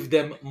gave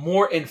them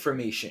more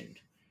information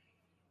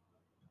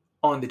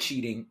on the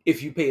cheating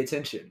if you pay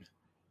attention.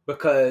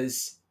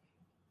 Because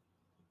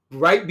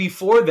right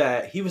before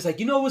that, he was like,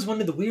 you know what was one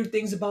of the weird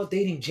things about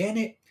dating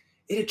Janet?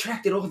 It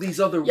attracted all these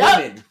other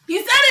women. He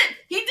said it.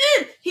 He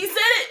did. He said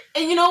it.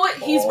 And you know what?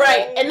 He's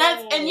right.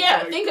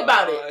 Think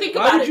about it.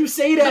 Why did you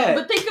say that?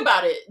 But think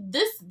about it.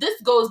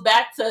 This goes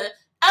back to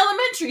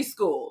elementary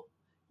school.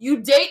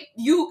 You date,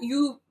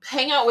 you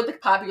hang out with the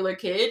popular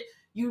kid,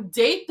 you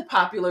date the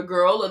popular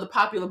girl or the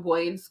popular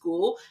boy in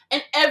school,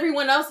 and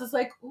everyone else is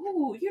like,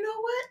 ooh, you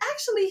know what?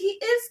 Actually, he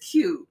is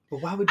cute.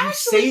 But why would you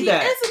say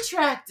that? He is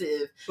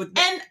attractive.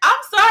 And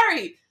I'm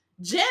sorry,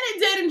 Janet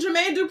dating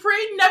Jermaine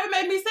Dupri never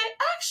made me say,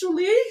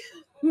 actually.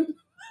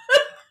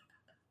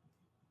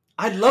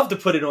 I'd love to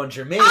put it on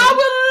Jermaine. I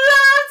would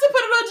love to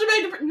put it on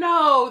Jermaine Dupri.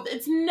 No,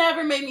 it's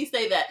never made me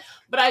say that.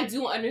 But I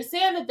do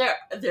understand that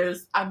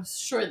I'm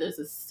sure there's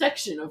a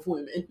section of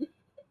women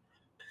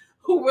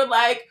who were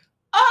like,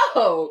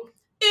 oh,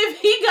 if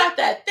he got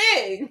that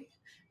thing,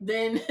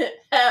 then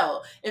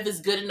hell, if it's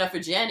good enough for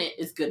Janet,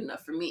 it's good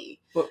enough for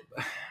me.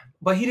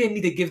 But he didn't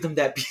need to give them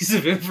that piece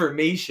of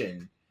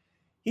information.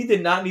 He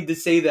did not need to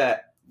say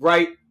that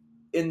right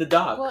in the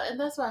doc. Well, and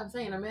that's why I'm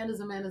saying a man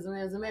is a man is a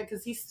man is a man,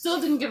 because he still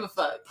didn't give a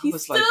fuck. He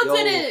still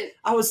didn't.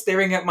 I was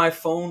staring at my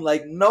phone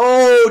like,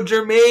 no,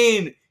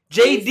 Jermaine.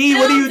 JD,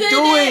 what are you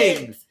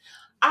doing?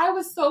 I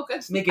was so good.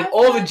 It's making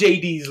all the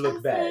JDs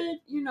look bad. Said,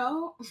 you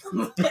know.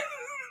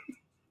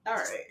 All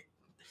right.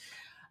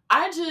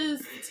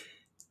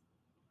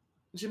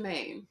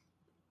 Jermaine.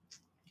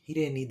 He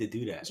didn't need to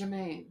do that.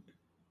 Jermaine.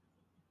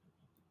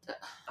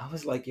 I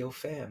was like, yo,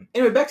 fam.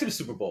 Anyway, back to the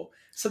Super Bowl.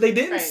 So they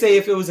didn't Right. say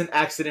if it was an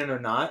accident or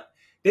not.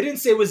 They didn't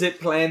say was it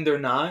planned or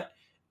not.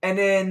 And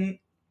then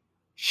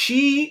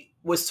she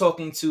was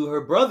talking to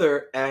her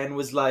brother and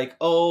was like,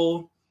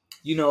 oh,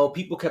 you know,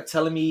 people kept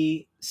telling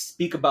me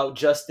speak about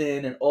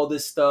Justin and all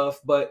this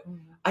stuff, but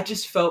I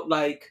just felt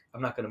like,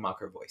 I'm not going to mock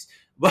her voice,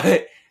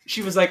 but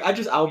she was like, I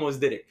almost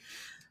did it.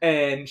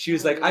 And she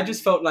was like, I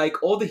just felt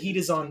like all the heat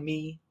is on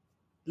me.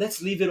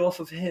 Let's leave it off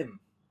of him.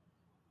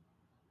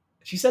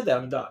 She said that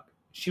on the doc.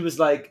 She was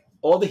like,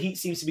 all the heat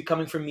seems to be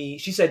coming from me.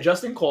 She said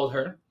Justin called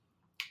her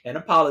and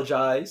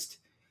apologized.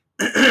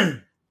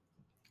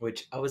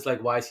 Which I was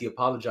like, why is he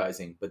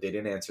apologizing? But they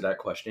didn't answer that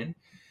question.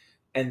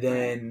 And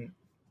then,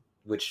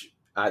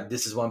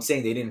 this is what I'm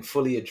saying, they didn't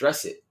fully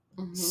address it.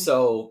 Mm-hmm.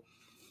 So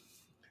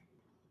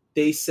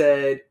she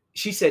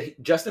said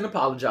Justin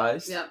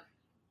apologized. Yep.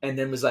 And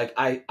then was like,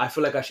 I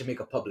feel like I should make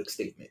a public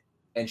statement.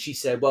 And she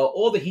said, well,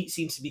 all the heat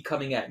seems to be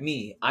coming at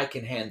me. I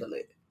can handle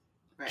it.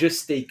 Right.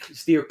 Just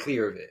steer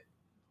clear of it.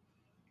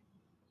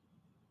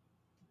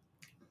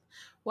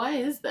 Why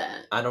is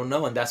that? I don't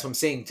know, and that's what I'm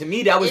saying. To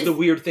me, that was the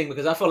weird thing,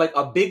 because I felt like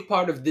a big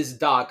part of this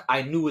doc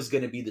I knew was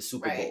going to be the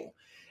Super Bowl.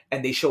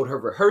 And they showed her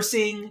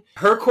rehearsing.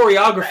 Her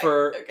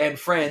choreographer and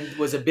friend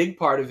was a big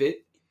part of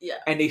it. Yeah.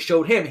 And they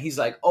showed him, and he's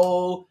like,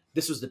 oh,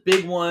 this was the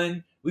big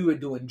one. We were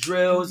doing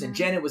drills, and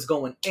Janet was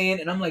going in.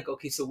 And I'm like,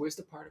 okay, so where's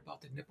the part about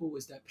the nipple?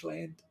 Was that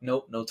planned?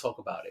 Nope, no talk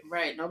about it.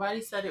 Right,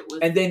 nobody said it was.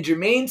 And then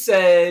Jermaine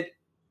said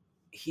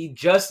he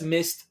just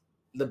missed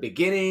the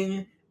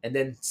beginning. And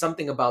then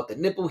something about the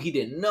nipple he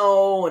didn't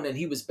know. And then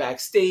he was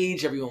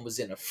backstage. Everyone was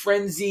in a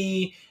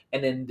frenzy.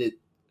 And then the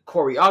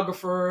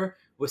choreographer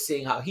was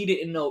saying how he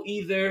didn't know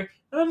either.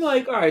 And I'm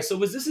like, all right, so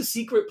was this a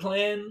secret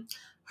plan?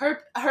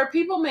 Her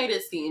people made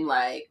it seem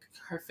like,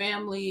 her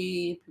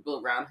family, people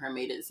around her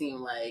made it seem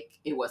like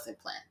it wasn't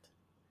planned.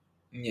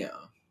 Yeah.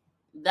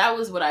 That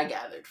was what I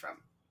gathered from.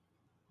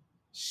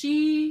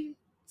 She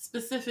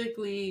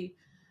specifically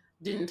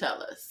didn't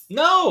tell us.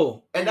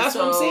 No. And that's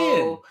what I'm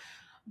saying.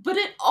 But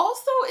it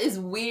also is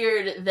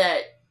weird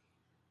that,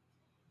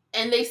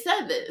 and they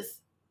said this,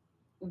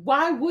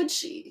 why would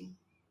she?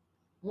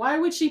 Why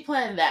would she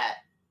plan that?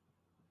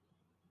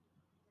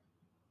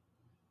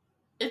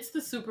 It's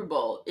the Super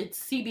Bowl. It's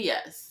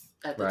CBS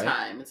at the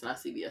time. It's not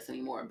CBS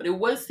anymore, but it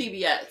was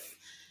CBS.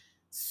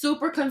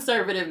 Super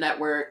conservative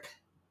network.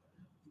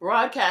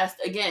 Broadcast,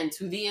 again,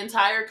 to the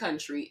entire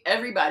country.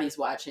 Everybody's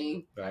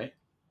watching. Right.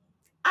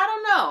 I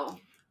don't know.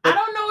 I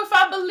don't know if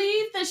I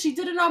believe that she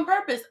did it on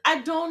purpose.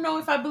 I don't know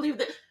if I believe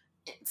that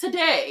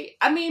today.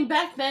 I mean,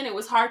 back then it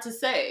was hard to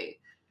say.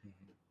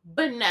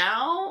 But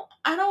now,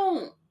 I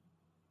don't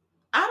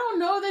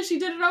know that she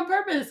did it on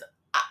purpose.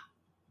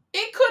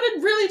 It could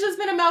have really just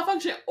been a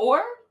malfunction.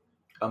 Or?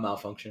 A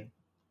malfunction.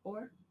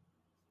 Or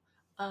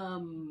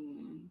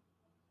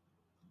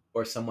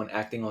someone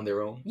acting on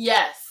their own.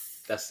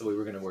 Yes. That's the way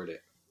we're going to word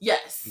it.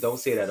 Yes. Don't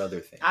say that other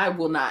thing. I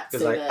will not say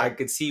that. Because I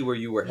could see where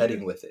you were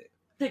heading with it.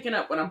 Picking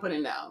up what I'm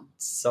putting down.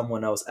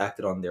 Someone else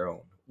acted on their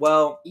own.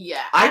 Well,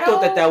 yeah, I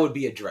thought that would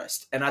be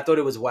addressed. And I thought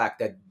it was whack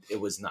that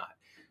it was not.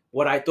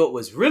 What I thought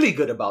was really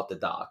good about the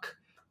doc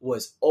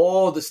was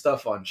all the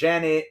stuff on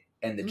Janet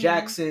and the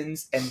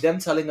Jacksons and them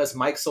telling us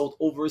Mike sold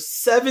over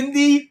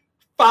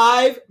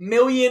 75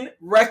 million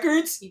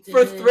records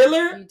for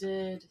Thriller. He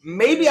did.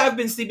 Maybe I've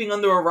been sleeping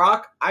under a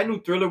rock. I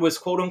knew Thriller was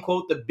quote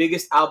unquote the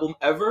biggest album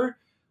ever.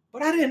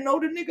 But I didn't know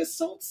the nigga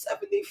sold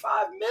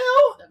 75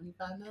 mil.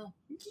 75 mil.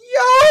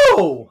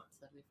 Yo!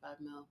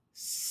 75 mil.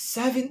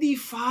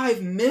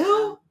 75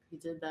 mil? Yeah, he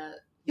did that.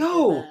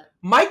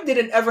 Mike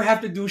didn't ever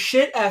have to do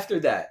shit after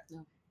that.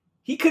 No.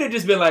 He could have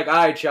just been like, all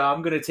right, y'all,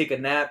 I'm going to take a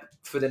nap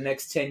for the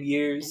next 10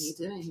 years. And he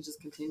didn't. He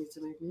just continued to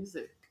make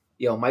music.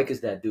 Yo, Mike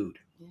is that dude.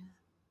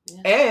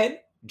 Yeah. And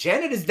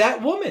Janet is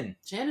that woman.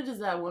 Janet is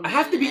that woman. I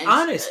have to be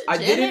honest. I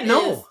didn't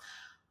know.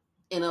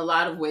 In a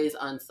lot of ways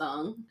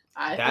unsung.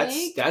 I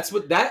think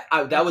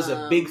that was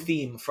a big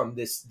theme from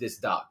this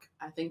doc.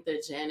 I think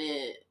that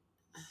Janet,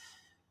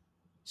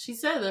 she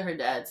said that her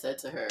dad said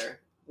to her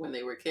when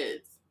they were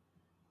kids,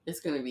 "It's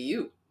going to be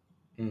you."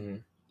 Mm-hmm.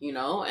 You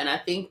know, and I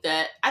think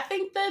that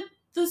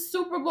the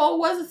Super Bowl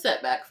was a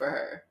setback for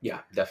her.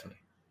 Yeah,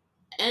 definitely.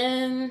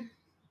 And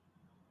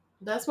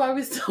that's why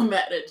we're still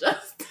mad at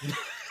Justin.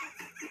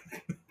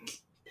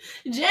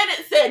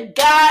 Janet said,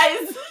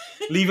 "Guys,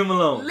 leave him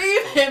alone.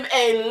 Leave him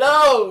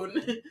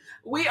alone.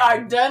 We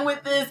are done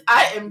with this.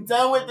 I am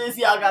done with this.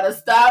 Y'all gotta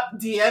stop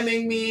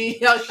DMing me.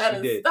 Y'all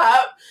gotta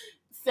stop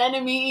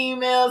sending me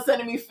emails,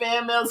 sending me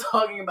fan mails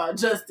talking about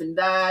Justin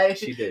died.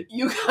 She did.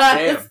 You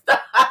gotta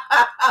stop."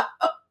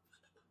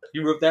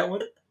 You wrote that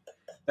one?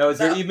 That was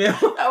your email?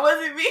 That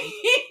wasn't me.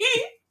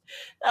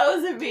 That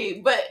wasn't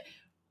me. But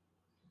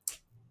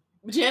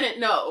Janet,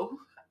 no.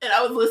 And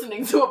I was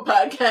listening to a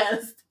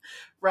podcast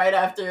right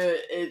after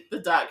the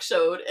doc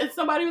showed, and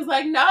somebody was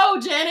like,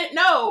 "No, Janet,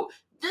 no.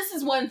 this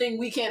is one thing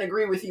we can't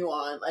agree with you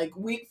on. Like,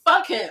 we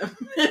fuck him.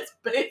 That's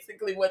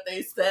basically what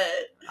they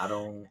said. I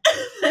don't.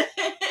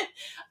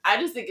 I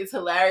just think it's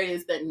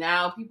hilarious that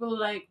now people are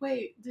like,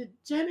 wait, did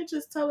Janet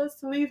just tell us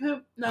to leave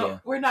him? No, Yeah,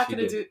 we're not she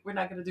gonna did. We're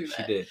not gonna do that.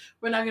 She did.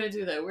 We're not gonna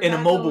do that. We're In a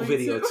not mobile going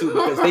video to. too,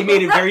 because they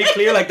made it very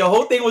clear. Like the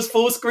whole thing was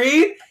full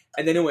screen,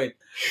 and then it went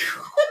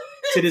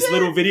to this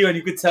little video, and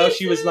you could tell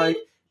she was like,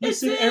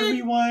 "Listen,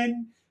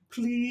 everyone,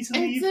 please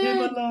leave him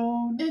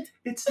alone.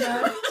 It's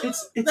not.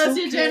 It's That's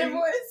okay." your Janet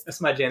voice.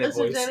 That's my Janet That's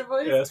voice. your Janet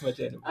voice? Yeah, that's my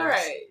Janet voice. All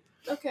right.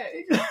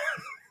 Okay.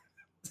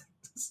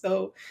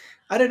 So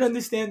I didn't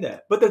understand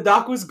that, but the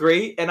doc was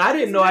great, and I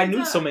didn't It's know I very knew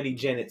dope. so many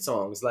Janet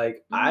songs.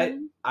 Like I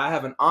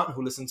have an aunt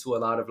who listened to a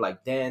lot of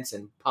like dance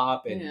and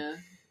pop, and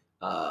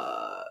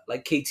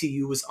like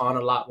KTU was on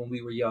a lot when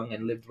we were young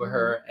and lived with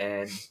her,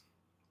 and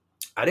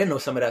I didn't know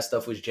some of that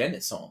stuff was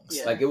Janet songs.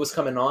 Yeah. Like it was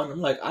coming on. I'm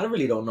like, I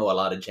really don't know a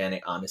lot of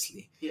Janet,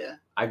 honestly. Yeah.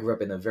 I grew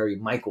up in a very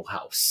Michael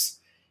house.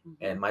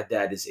 And my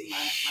dad is a My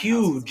house is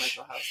huge,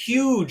 Michael house,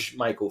 huge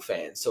Michael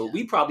fan. So Yeah.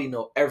 we probably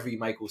know every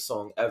Michael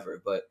song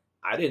ever, but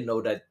I didn't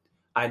know that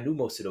I knew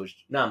most of those,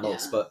 not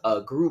most, Yeah. but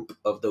a group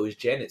of those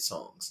Janet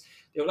songs.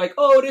 They were like,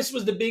 oh, this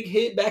was the big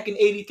hit back in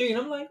 83.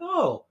 And I'm like,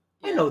 oh,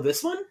 I Yeah. know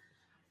this one.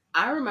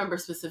 I remember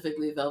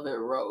specifically Velvet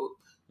Rope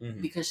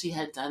Mhm. because she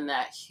had done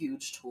that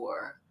huge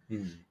tour.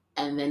 Mhm.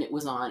 And then it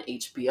was on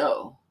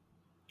HBO,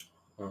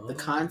 the Oh.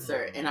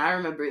 concert. And I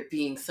remember it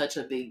being such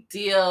a big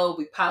deal.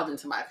 We piled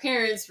into my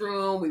parents'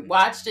 room. We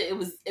watched it.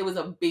 It was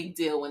a big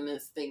deal when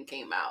this thing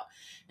came out.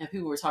 And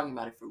people were talking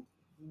about it for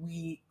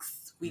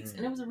weeks.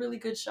 And it was a really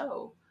good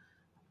show.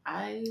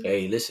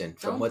 Hey, listen,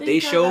 from don't what think they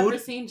I've showed, ever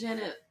seen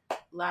Janet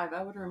live.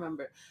 I would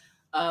remember.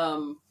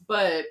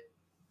 But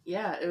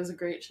yeah, it was a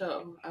great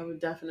show. I would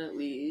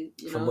definitely,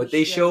 from what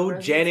they she has a showed,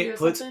 residency Janet or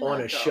puts something, on I'd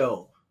a go.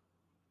 show.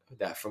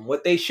 That from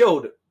what they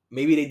showed,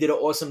 maybe they did an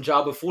awesome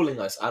job of fooling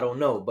us. I don't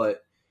know,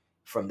 but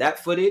from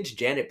that footage,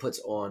 Janet puts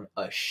on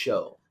a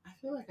show. I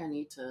feel like I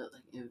need to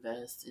like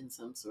invest in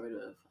some sort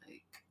of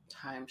like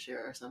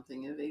timeshare or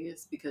something in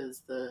Vegas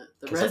because the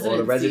 'Cause of all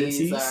the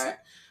residencies residencies? are.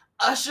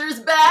 Usher's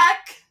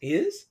back. He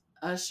is?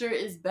 Usher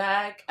is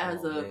back as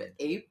Oh, of man.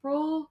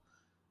 April.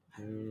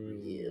 That's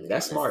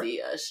wanna smart.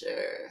 See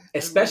Usher. I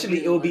Especially,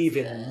 really it would wanna be see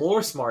even that.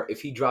 more smart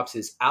if he drops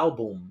his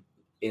album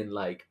in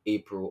like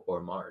April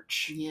or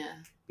March.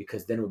 Yeah,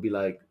 Because then it would be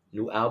like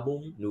new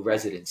album, new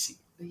residency.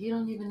 but he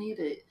don't even need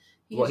it.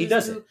 Well, he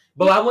just doesn't.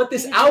 But I want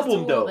this he just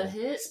album do all though. the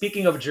hits.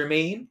 Speaking of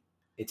Jermaine,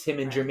 it's him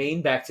and Right.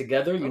 Jermaine back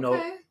together. You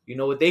Okay.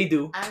 know what they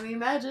do. I mean,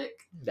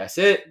 Magic. That's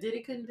it.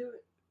 Diddy couldn't do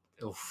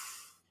it.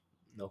 Oof.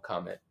 No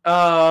comment.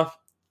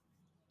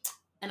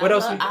 And What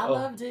else I we-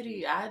 love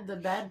Diddy. The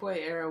Bad Boy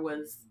era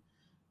was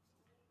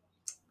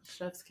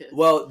chef's kiss.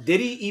 Well,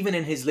 Diddy, even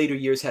in his later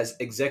years, has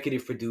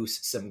executive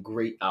produced some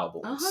great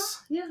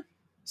albums. Yeah.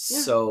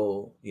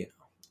 So,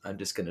 I'm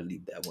just gonna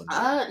leave that one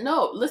there.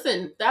 No,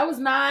 listen, that was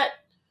not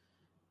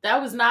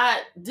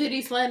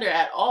Diddy slander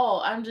at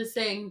all. I'm just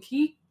saying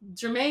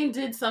Jermaine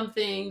did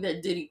something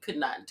that Diddy could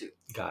not do.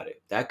 Got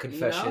it. That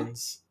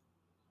Confessions.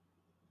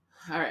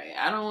 All right,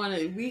 I don't want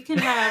to. We can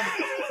have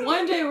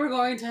one day. We're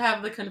going to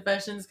have the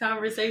Confessions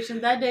conversation.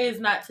 That day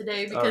is not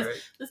today because All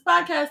right. this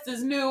podcast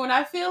is new, and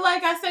I feel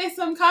like I say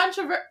some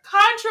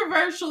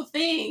controversial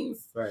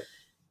things. Right.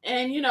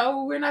 And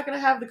we're not going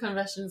to have the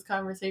Confessions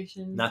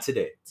conversation. Not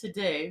today.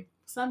 Today.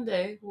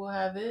 Someday we'll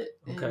have it.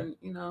 Okay.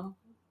 And,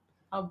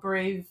 I'll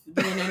brave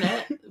the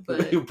internet.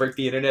 But You'll break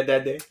the internet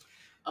that day.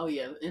 oh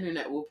yeah, the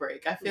internet will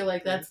break. I feel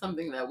like that's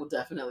something that will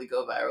definitely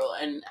go viral,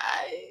 and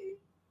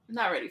I'm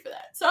not ready for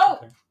that. So,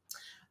 Okay.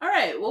 all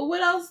right. Well,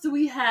 what else do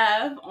we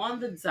have on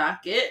the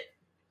docket?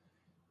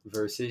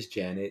 Versus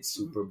Janet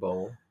Super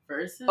Bowl.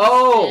 Versus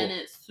Oh!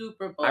 Janet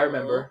Super Bowl. I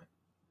remember.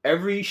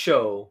 Every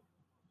show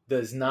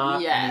does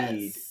not Yes.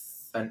 need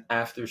an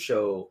after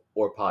show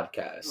or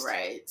podcast.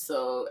 Right.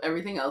 So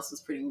everything else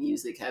was pretty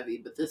music heavy,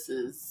 but this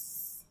is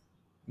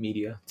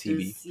Media,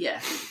 TV.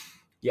 yeah.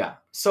 Yeah.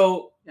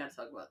 So We gotta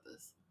talk about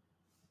this.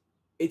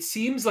 it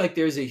seems like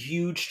there's a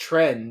huge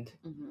trend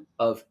Mm-hmm.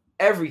 of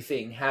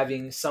everything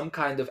having some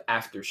kind of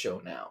after show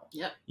now.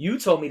 Yep. You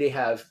told me they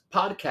have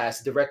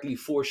podcasts directly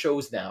for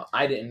shows now.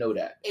 I didn't know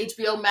that.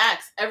 HBO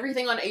Max.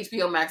 Everything on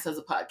HBO Max has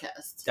a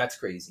podcast. That's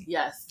crazy.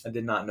 Yes, I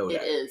did not know it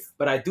that. is.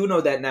 But I do know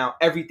that now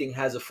everything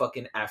has a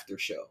fucking after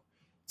show.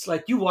 It's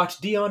like you watch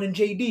Dion and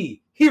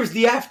JD. Here's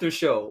the after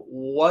show.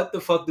 What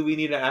the fuck do we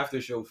need an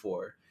after show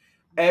for?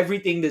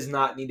 Everything does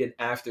not need an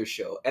after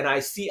show. And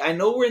I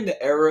know we're in the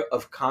era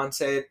of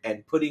content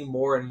and putting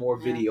more and more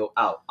video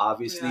out.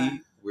 Obviously, Yeah.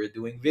 we're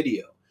doing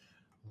video.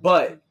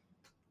 But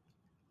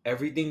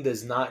everything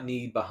does not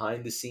need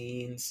behind the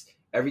scenes.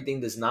 Everything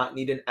does not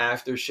need an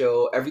after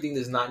show. Everything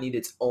does not need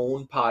its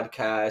own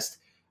podcast.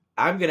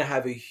 I'm going to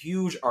have a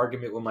huge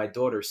argument with my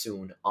daughter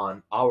soon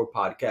on our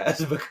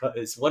podcast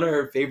because one of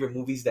her favorite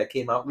movies that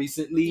came out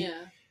recently,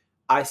 Yeah.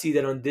 I see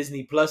that on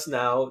Disney Plus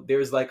now,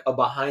 there's like a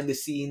behind the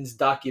scenes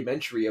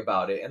documentary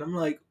about it. And I'm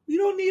like, we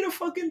don't need a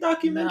fucking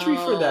documentary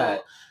for No.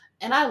 that.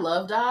 And I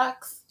love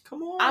docs.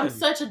 Come on. I'm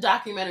such a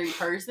documentary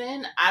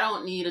person. I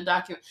don't need a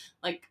document.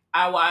 Like,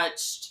 I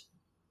watched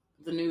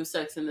the new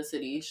Sex and the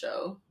City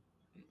show,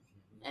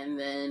 and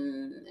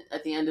then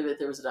at the end of it,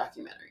 there was a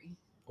documentary.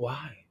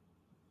 Why?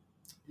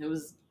 It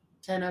was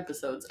 10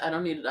 episodes. I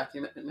don't need a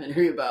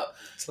documentary about.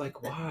 It's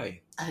like,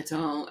 why? I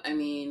don't. I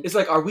mean, it's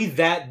like, are we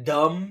that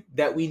dumb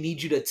that we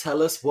need you to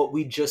tell us what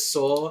we just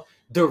saw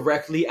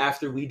directly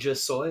after we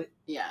just saw it?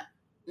 Yeah.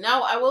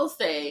 Now, I will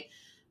say,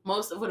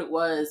 most of what it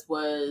was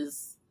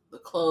the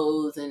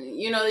clothes, and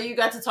you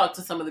got to talk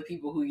to some of the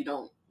people who you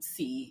don't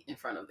see in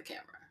front of the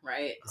camera,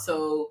 right?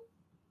 So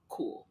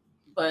cool.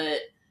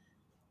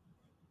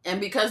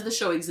 And because the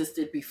show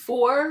existed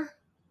before,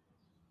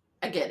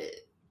 I get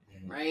it,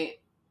 right?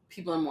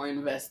 People are more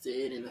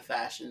invested in the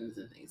fashions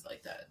and things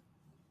like that.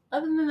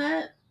 Other than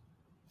that,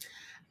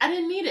 I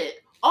didn't need it.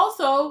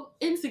 Also,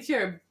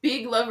 Insecure,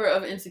 big lover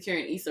of Insecure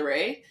and Issa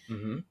Rae.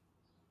 Mm-hmm.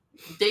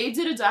 They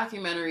did a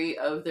documentary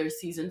of their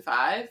season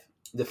 5.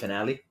 The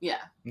finale? Yeah.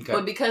 Okay.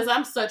 But because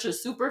I'm such a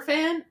super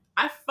fan,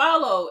 I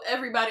follow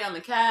everybody on the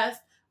cast.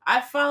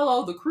 I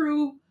follow the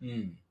crew.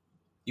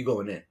 You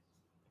going in?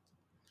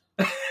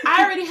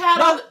 I already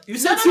had you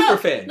said super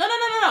fan. No.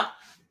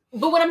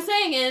 But what I'm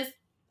saying is,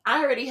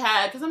 I already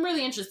had, because I'm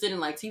really interested in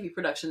like TV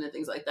production and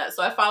things like that.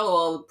 So I follow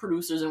all the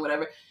producers and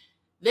whatever.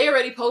 They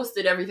already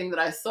posted everything that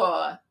I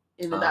saw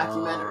in the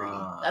documentary.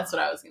 That's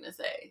what I was going to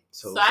say.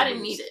 So I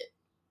didn't need it.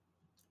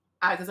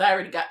 Because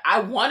I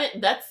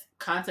wanted, that's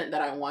content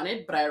that I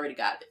wanted, but I already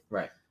got it.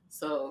 Right.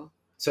 So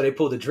they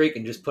pulled a Drake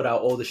and just put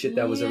out all the shit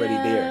that was already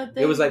there.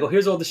 It was like, oh,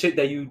 here's all the shit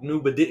that you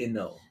knew but didn't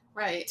know.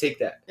 Right. Take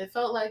that. It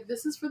felt like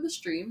this is for the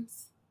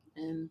streams.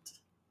 And,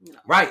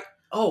 Right.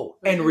 Oh,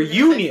 and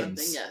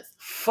reunions. Yes.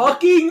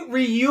 Fucking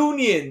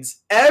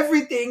reunions.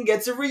 Everything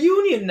gets a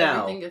reunion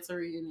now. Everything gets a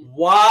reunion.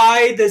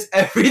 Why does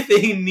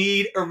everything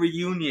need a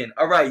reunion?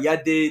 All right,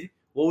 y'all did.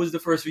 What was the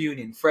first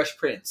reunion? Fresh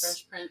Prince.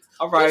 Fresh Prince.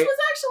 All right. Which was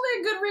actually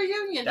a good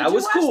reunion. That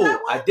was cool. That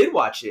I did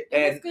watch it.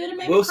 It was good. It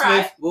made me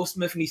cry. Will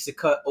Smith needs to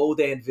cut Old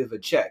and Viv a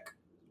check.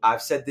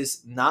 I've said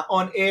this not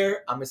on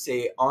air. I'm going to say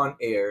it on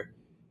air.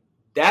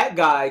 That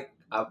guy,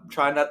 I'm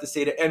trying not to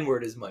say the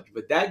N-word as much,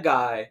 but that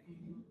guy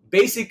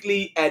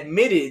basically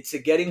admitted to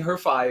getting her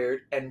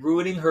fired and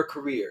ruining her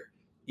career.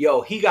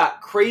 Yo, he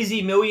got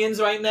crazy millions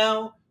right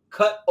now.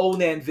 Cut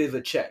Old and Viv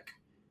a check.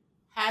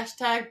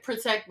 #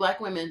 protect Black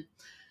women.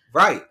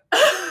 Right.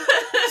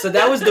 So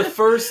that was the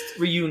first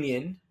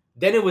reunion.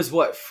 Then it was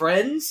what?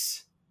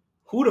 Friends?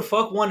 Who the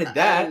fuck wanted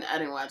that? I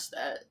didn't watch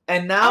that.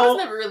 And now I was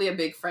never really a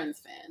big Friends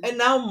fan. And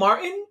now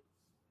Martin?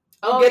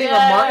 We're getting a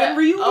Martin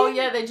reunion? Oh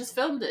yeah, they just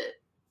filmed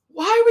it.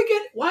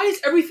 Why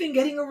is everything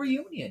getting a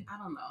reunion? I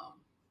don't know.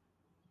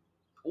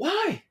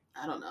 Why?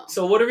 I don't know.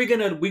 So what are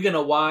we're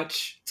gonna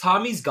watch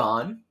Tommy's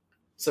gone.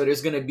 So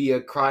there's gonna be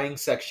a crying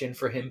section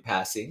for him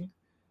passing.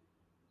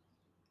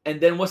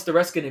 And then what's the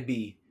rest gonna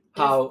be?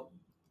 How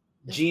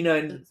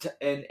Gina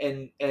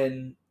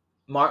and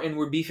Martin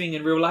were beefing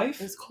in real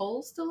life? Is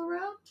Cole still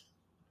around?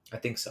 I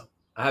think so.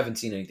 I haven't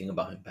seen anything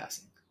about him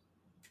passing.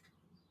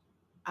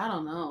 I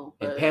don't know.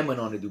 And Pam went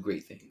on to do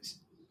great things.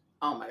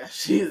 Oh my gosh,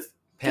 she's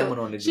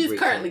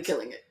currently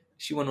killing it.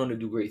 She went on to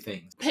do great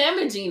things. Pam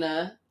and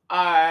Gina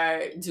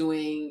are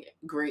doing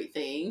great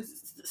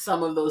things.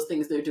 Some of those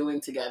things they're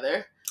doing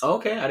together.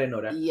 Okay, I didn't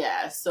know that.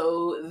 Yeah,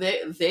 so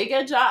they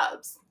get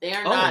jobs. They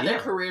are not. Their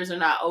careers are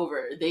not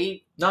over.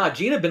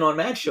 Gina been on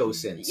mad shows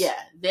since. Yeah,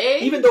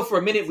 even though for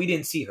a minute we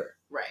didn't see her.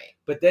 Right.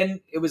 But then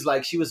it was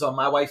like she was on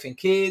My Wife and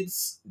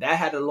Kids. That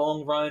had a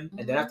long run. Mm-hmm.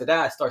 And then after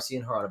that, I started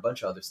seeing her on a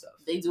bunch of other stuff.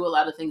 They do a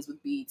lot of things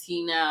with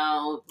BT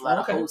now, a lot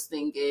of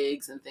hosting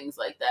gigs and things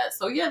like that.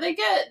 So yeah, they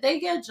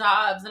get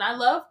jobs. And I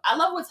love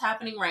what's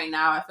happening right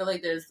now. I feel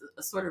like there's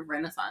a sort of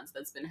renaissance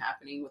that's been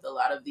happening with a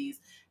lot of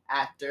these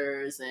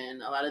actors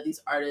and a lot of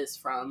these artists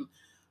from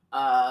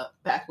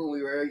back when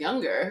we were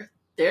younger.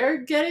 They're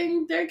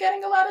getting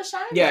a lot of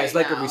shine. Yeah, it's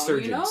like now, a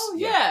resurgence.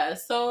 Yeah,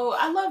 so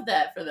I love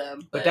that for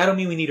them. But that don't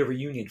mean we need a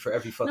reunion for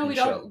every fucking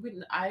show.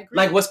 I agree.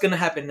 Like, what's gonna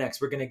happen next?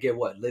 We're gonna get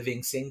what?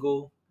 Living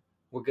Single?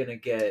 We're gonna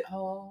get.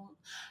 Oh,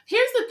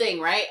 here's the thing,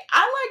 right?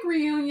 I like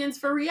reunions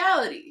for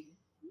reality.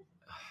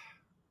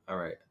 All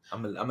right,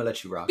 I'm gonna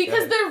let you rock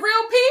because they're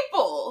real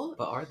people.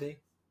 But are they?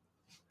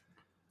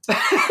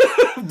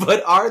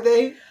 But are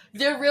they?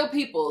 They're real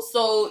people.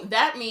 So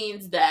that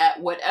means that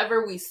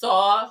whatever we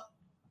saw.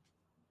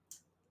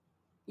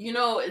 We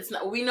know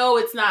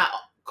it's not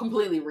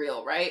completely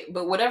real, right?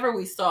 But whatever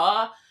we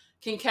saw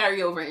can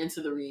carry over into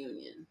the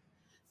reunion.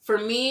 For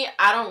me,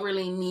 I don't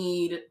really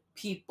need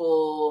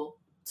people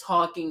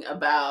talking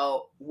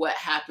about what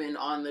happened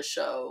on the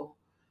show,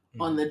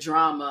 on the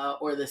drama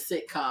or the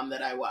sitcom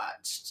that I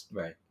watched.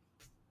 Right.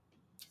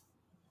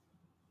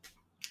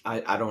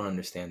 I don't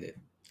understand it.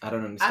 I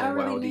don't understand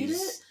why all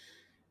these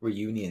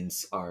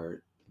reunions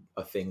are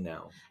a thing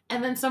now.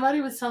 And then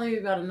somebody was telling me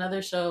about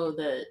another show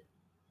that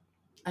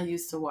I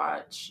used to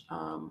watch.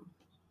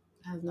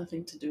 Has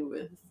nothing to do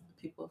with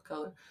people of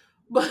color,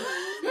 but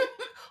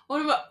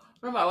one of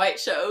my white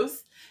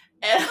shows.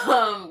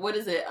 And what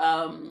is it?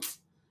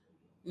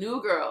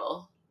 New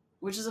Girl.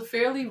 which is a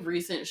fairly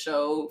recent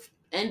show,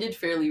 ended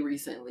fairly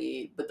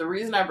recently. But the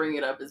reason I bring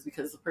it up is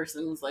because the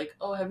person was like,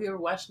 oh, have you ever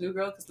watched New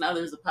Girl? Because now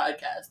there's a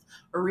podcast,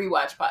 a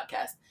rewatch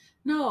podcast.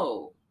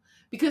 No,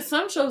 because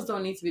some shows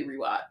don't need to be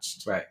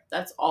rewatched. Right.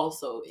 That's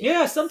also it.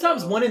 Yeah,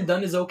 sometimes one and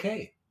done is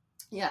okay.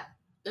 Yeah.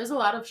 There's a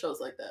lot of shows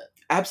like that.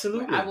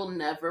 Absolutely. I will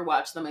never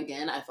watch them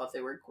again. I thought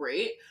they were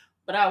great,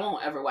 but I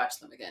won't ever watch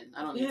them again.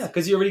 I don't need to. Yeah,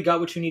 because you already got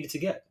what you needed to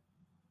get.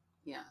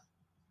 Yeah.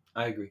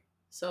 I agree.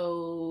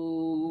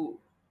 So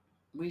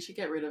we should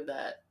get rid of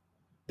that.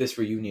 This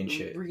reunion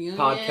shit. Reunions,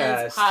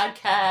 podcasts,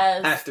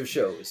 after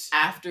shows.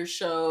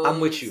 I'm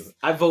with you.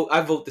 I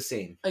vote the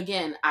same.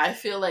 Again, I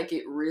feel like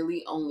it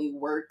really only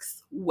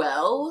works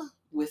well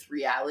with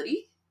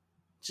reality,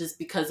 just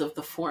because of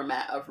the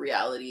format of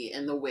reality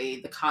and the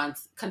way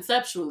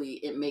conceptually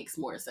it makes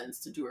more sense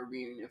to do a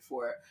reunion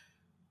for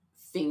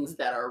things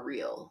that are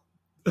real,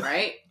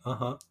 right?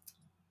 Uh-huh.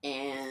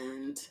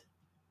 And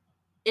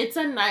it's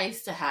a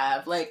nice to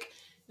have. Like,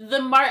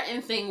 the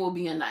Martin thing will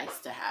be a nice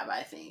to have,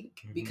 I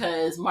think,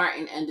 because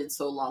Martin ended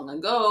so long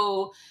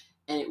ago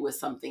and it was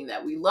something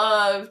that we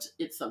loved.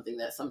 It's something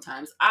that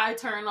sometimes I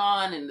turn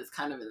on and it's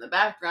kind of in the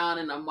background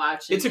and I'm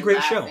watching. It's a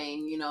great show.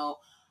 You know.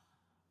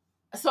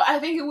 So I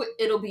think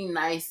it'll be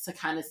nice to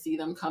kind of see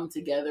them come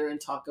together and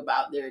talk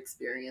about their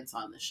experience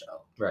on the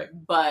show. Right.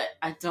 But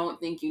I don't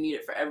think you need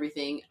it for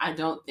everything. I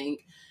don't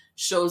think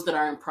shows that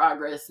are in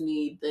progress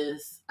need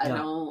this.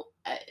 No.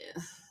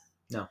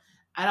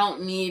 I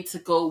don't need to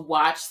go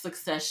watch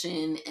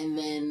Succession and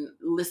then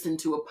listen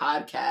to a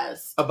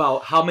podcast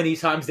about how many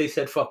times they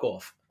said fuck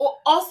off.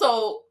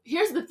 Also,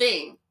 here's the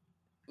thing.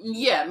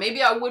 Yeah,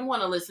 maybe I would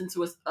want to listen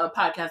to a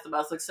podcast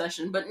about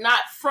Succession, but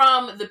not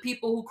from the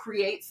people who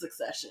create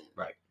Succession.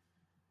 Right.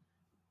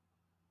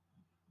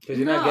 Because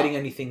you're not getting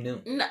anything new.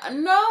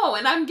 No,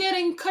 and I'm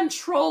getting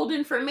controlled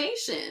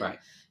information. Right.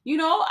 You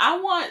know, I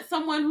want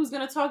someone who's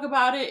going to talk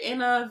about it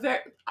in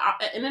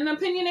an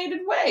opinionated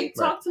way.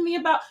 Talk to me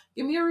about,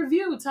 give me a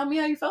review, tell me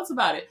how you felt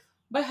about it.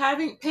 But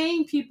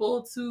paying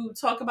people to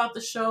talk about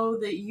the show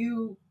that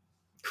you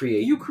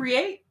create,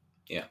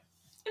 yeah,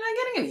 you're not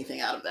getting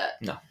anything out of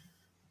that. No.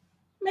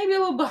 Maybe a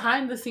little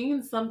behind the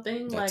scenes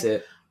something. That's like,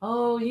 it.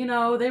 Oh, you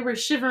know, they were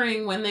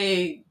shivering when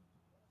they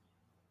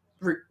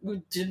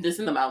did this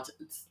in the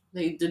mountains.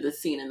 They did the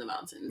scene in the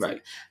mountains.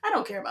 Right. I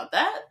don't care about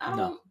that.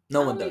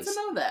 No one does. Need to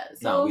know that.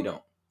 So no, we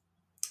don't.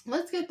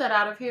 Let's get that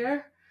out of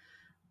here.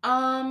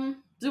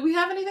 Do we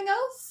have anything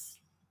else?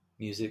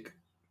 Music,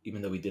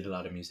 even though we did a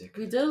lot of music.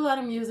 We did a lot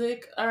of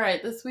music. All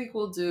right, this week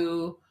we'll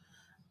do.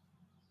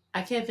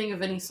 I can't think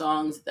of any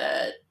songs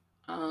that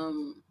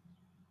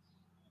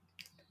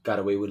got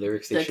away with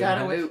lyrics. They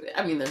got away.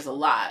 I mean, there's a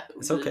lot.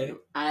 It's okay.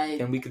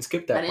 And we can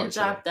skip that. I didn't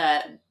jot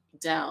that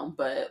down.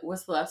 But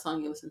what's the last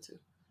song you listened to?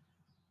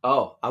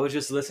 Oh, I was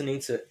just listening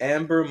to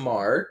Amber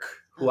Mark,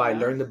 who I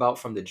learned about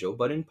from the Joe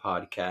Budden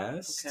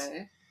podcast.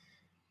 Okay.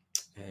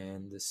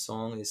 And the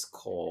song is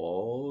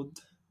called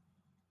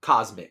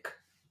Cosmic.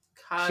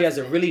 She has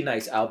a really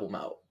nice album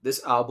out.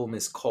 This album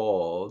is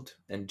called,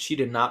 and she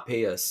did not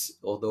pay us,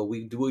 although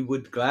we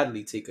would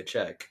gladly take a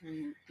check.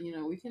 You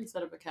know, we can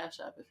set up a Cash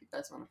App if you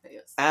guys want to pay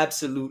us.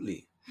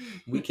 Absolutely.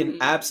 We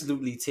can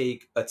absolutely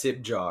take a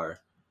tip jar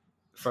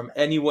from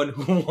anyone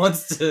who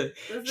wants to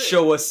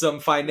show us some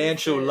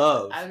financial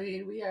love. I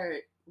mean, we are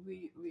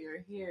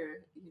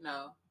here, you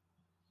know.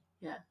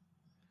 Yeah.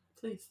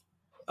 Please.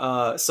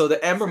 So the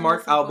Amber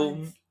Mark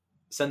album,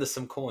 send us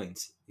some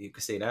coins. You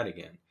could say that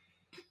again.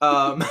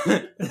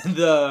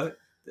 That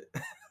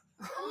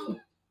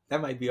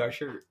might be our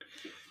shirt.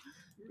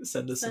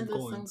 Send us some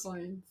coins.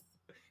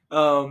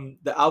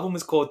 The album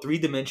is called 3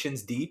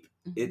 Dimensions Deep.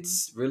 Mm-hmm.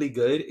 It's really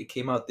good. It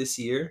came out this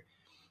year.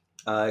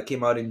 It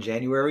came out in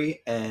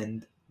January,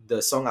 and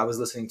the song I was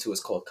listening to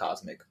is called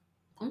Cosmic.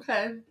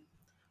 Okay.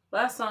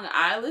 Last song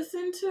I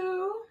listened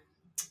to,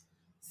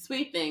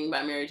 Sweet Thing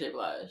by Mary J.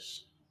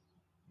 Blige,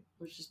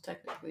 which is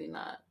technically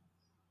not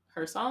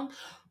her song,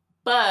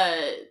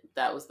 but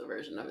that was the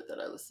version of it that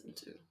I listened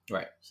to.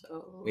 Right.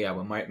 So yeah,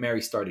 when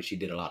Mary started, she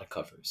did a lot of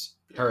covers.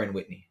 Her and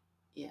Whitney.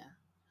 Yeah.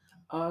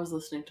 Oh, I was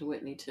listening to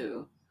Whitney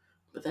too,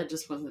 but that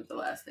just wasn't the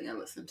last thing I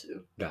listened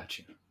to.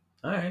 Gotcha.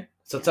 All right.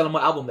 So tell them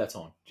what album that's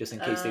on, just in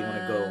case they want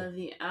to go.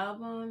 The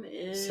album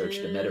is... search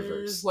the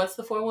metaverse. What's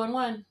the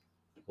 411?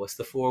 What's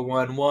the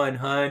 411,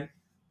 hun?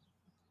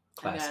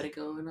 Classic. I got it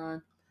going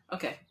on.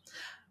 Okay.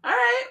 All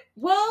right.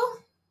 Well...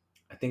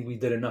 I think we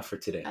did enough for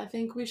today. I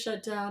think we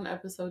shut down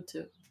episode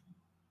 2.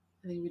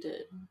 I think we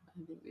did.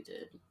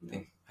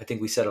 I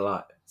think we said a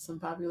lot. Some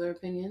popular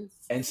opinions.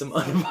 And some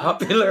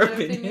unpopular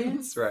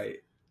opinions. Right.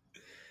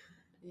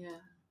 Yeah.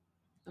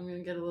 I'm going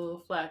to get a little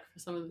flack for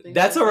some of the things.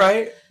 That's all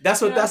right.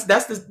 That's what, that's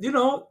the, you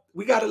know,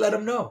 we got to let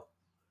them know.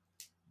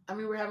 I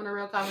mean, we're having a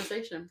real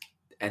conversation.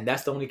 And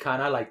that's the only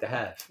kind I like to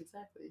have.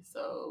 Exactly.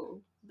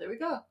 So, there we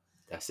go.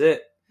 That's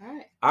it. All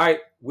right. All right.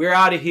 We're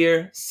out of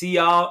here. See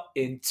y'all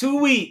in 2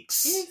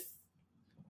 weeks. Peace.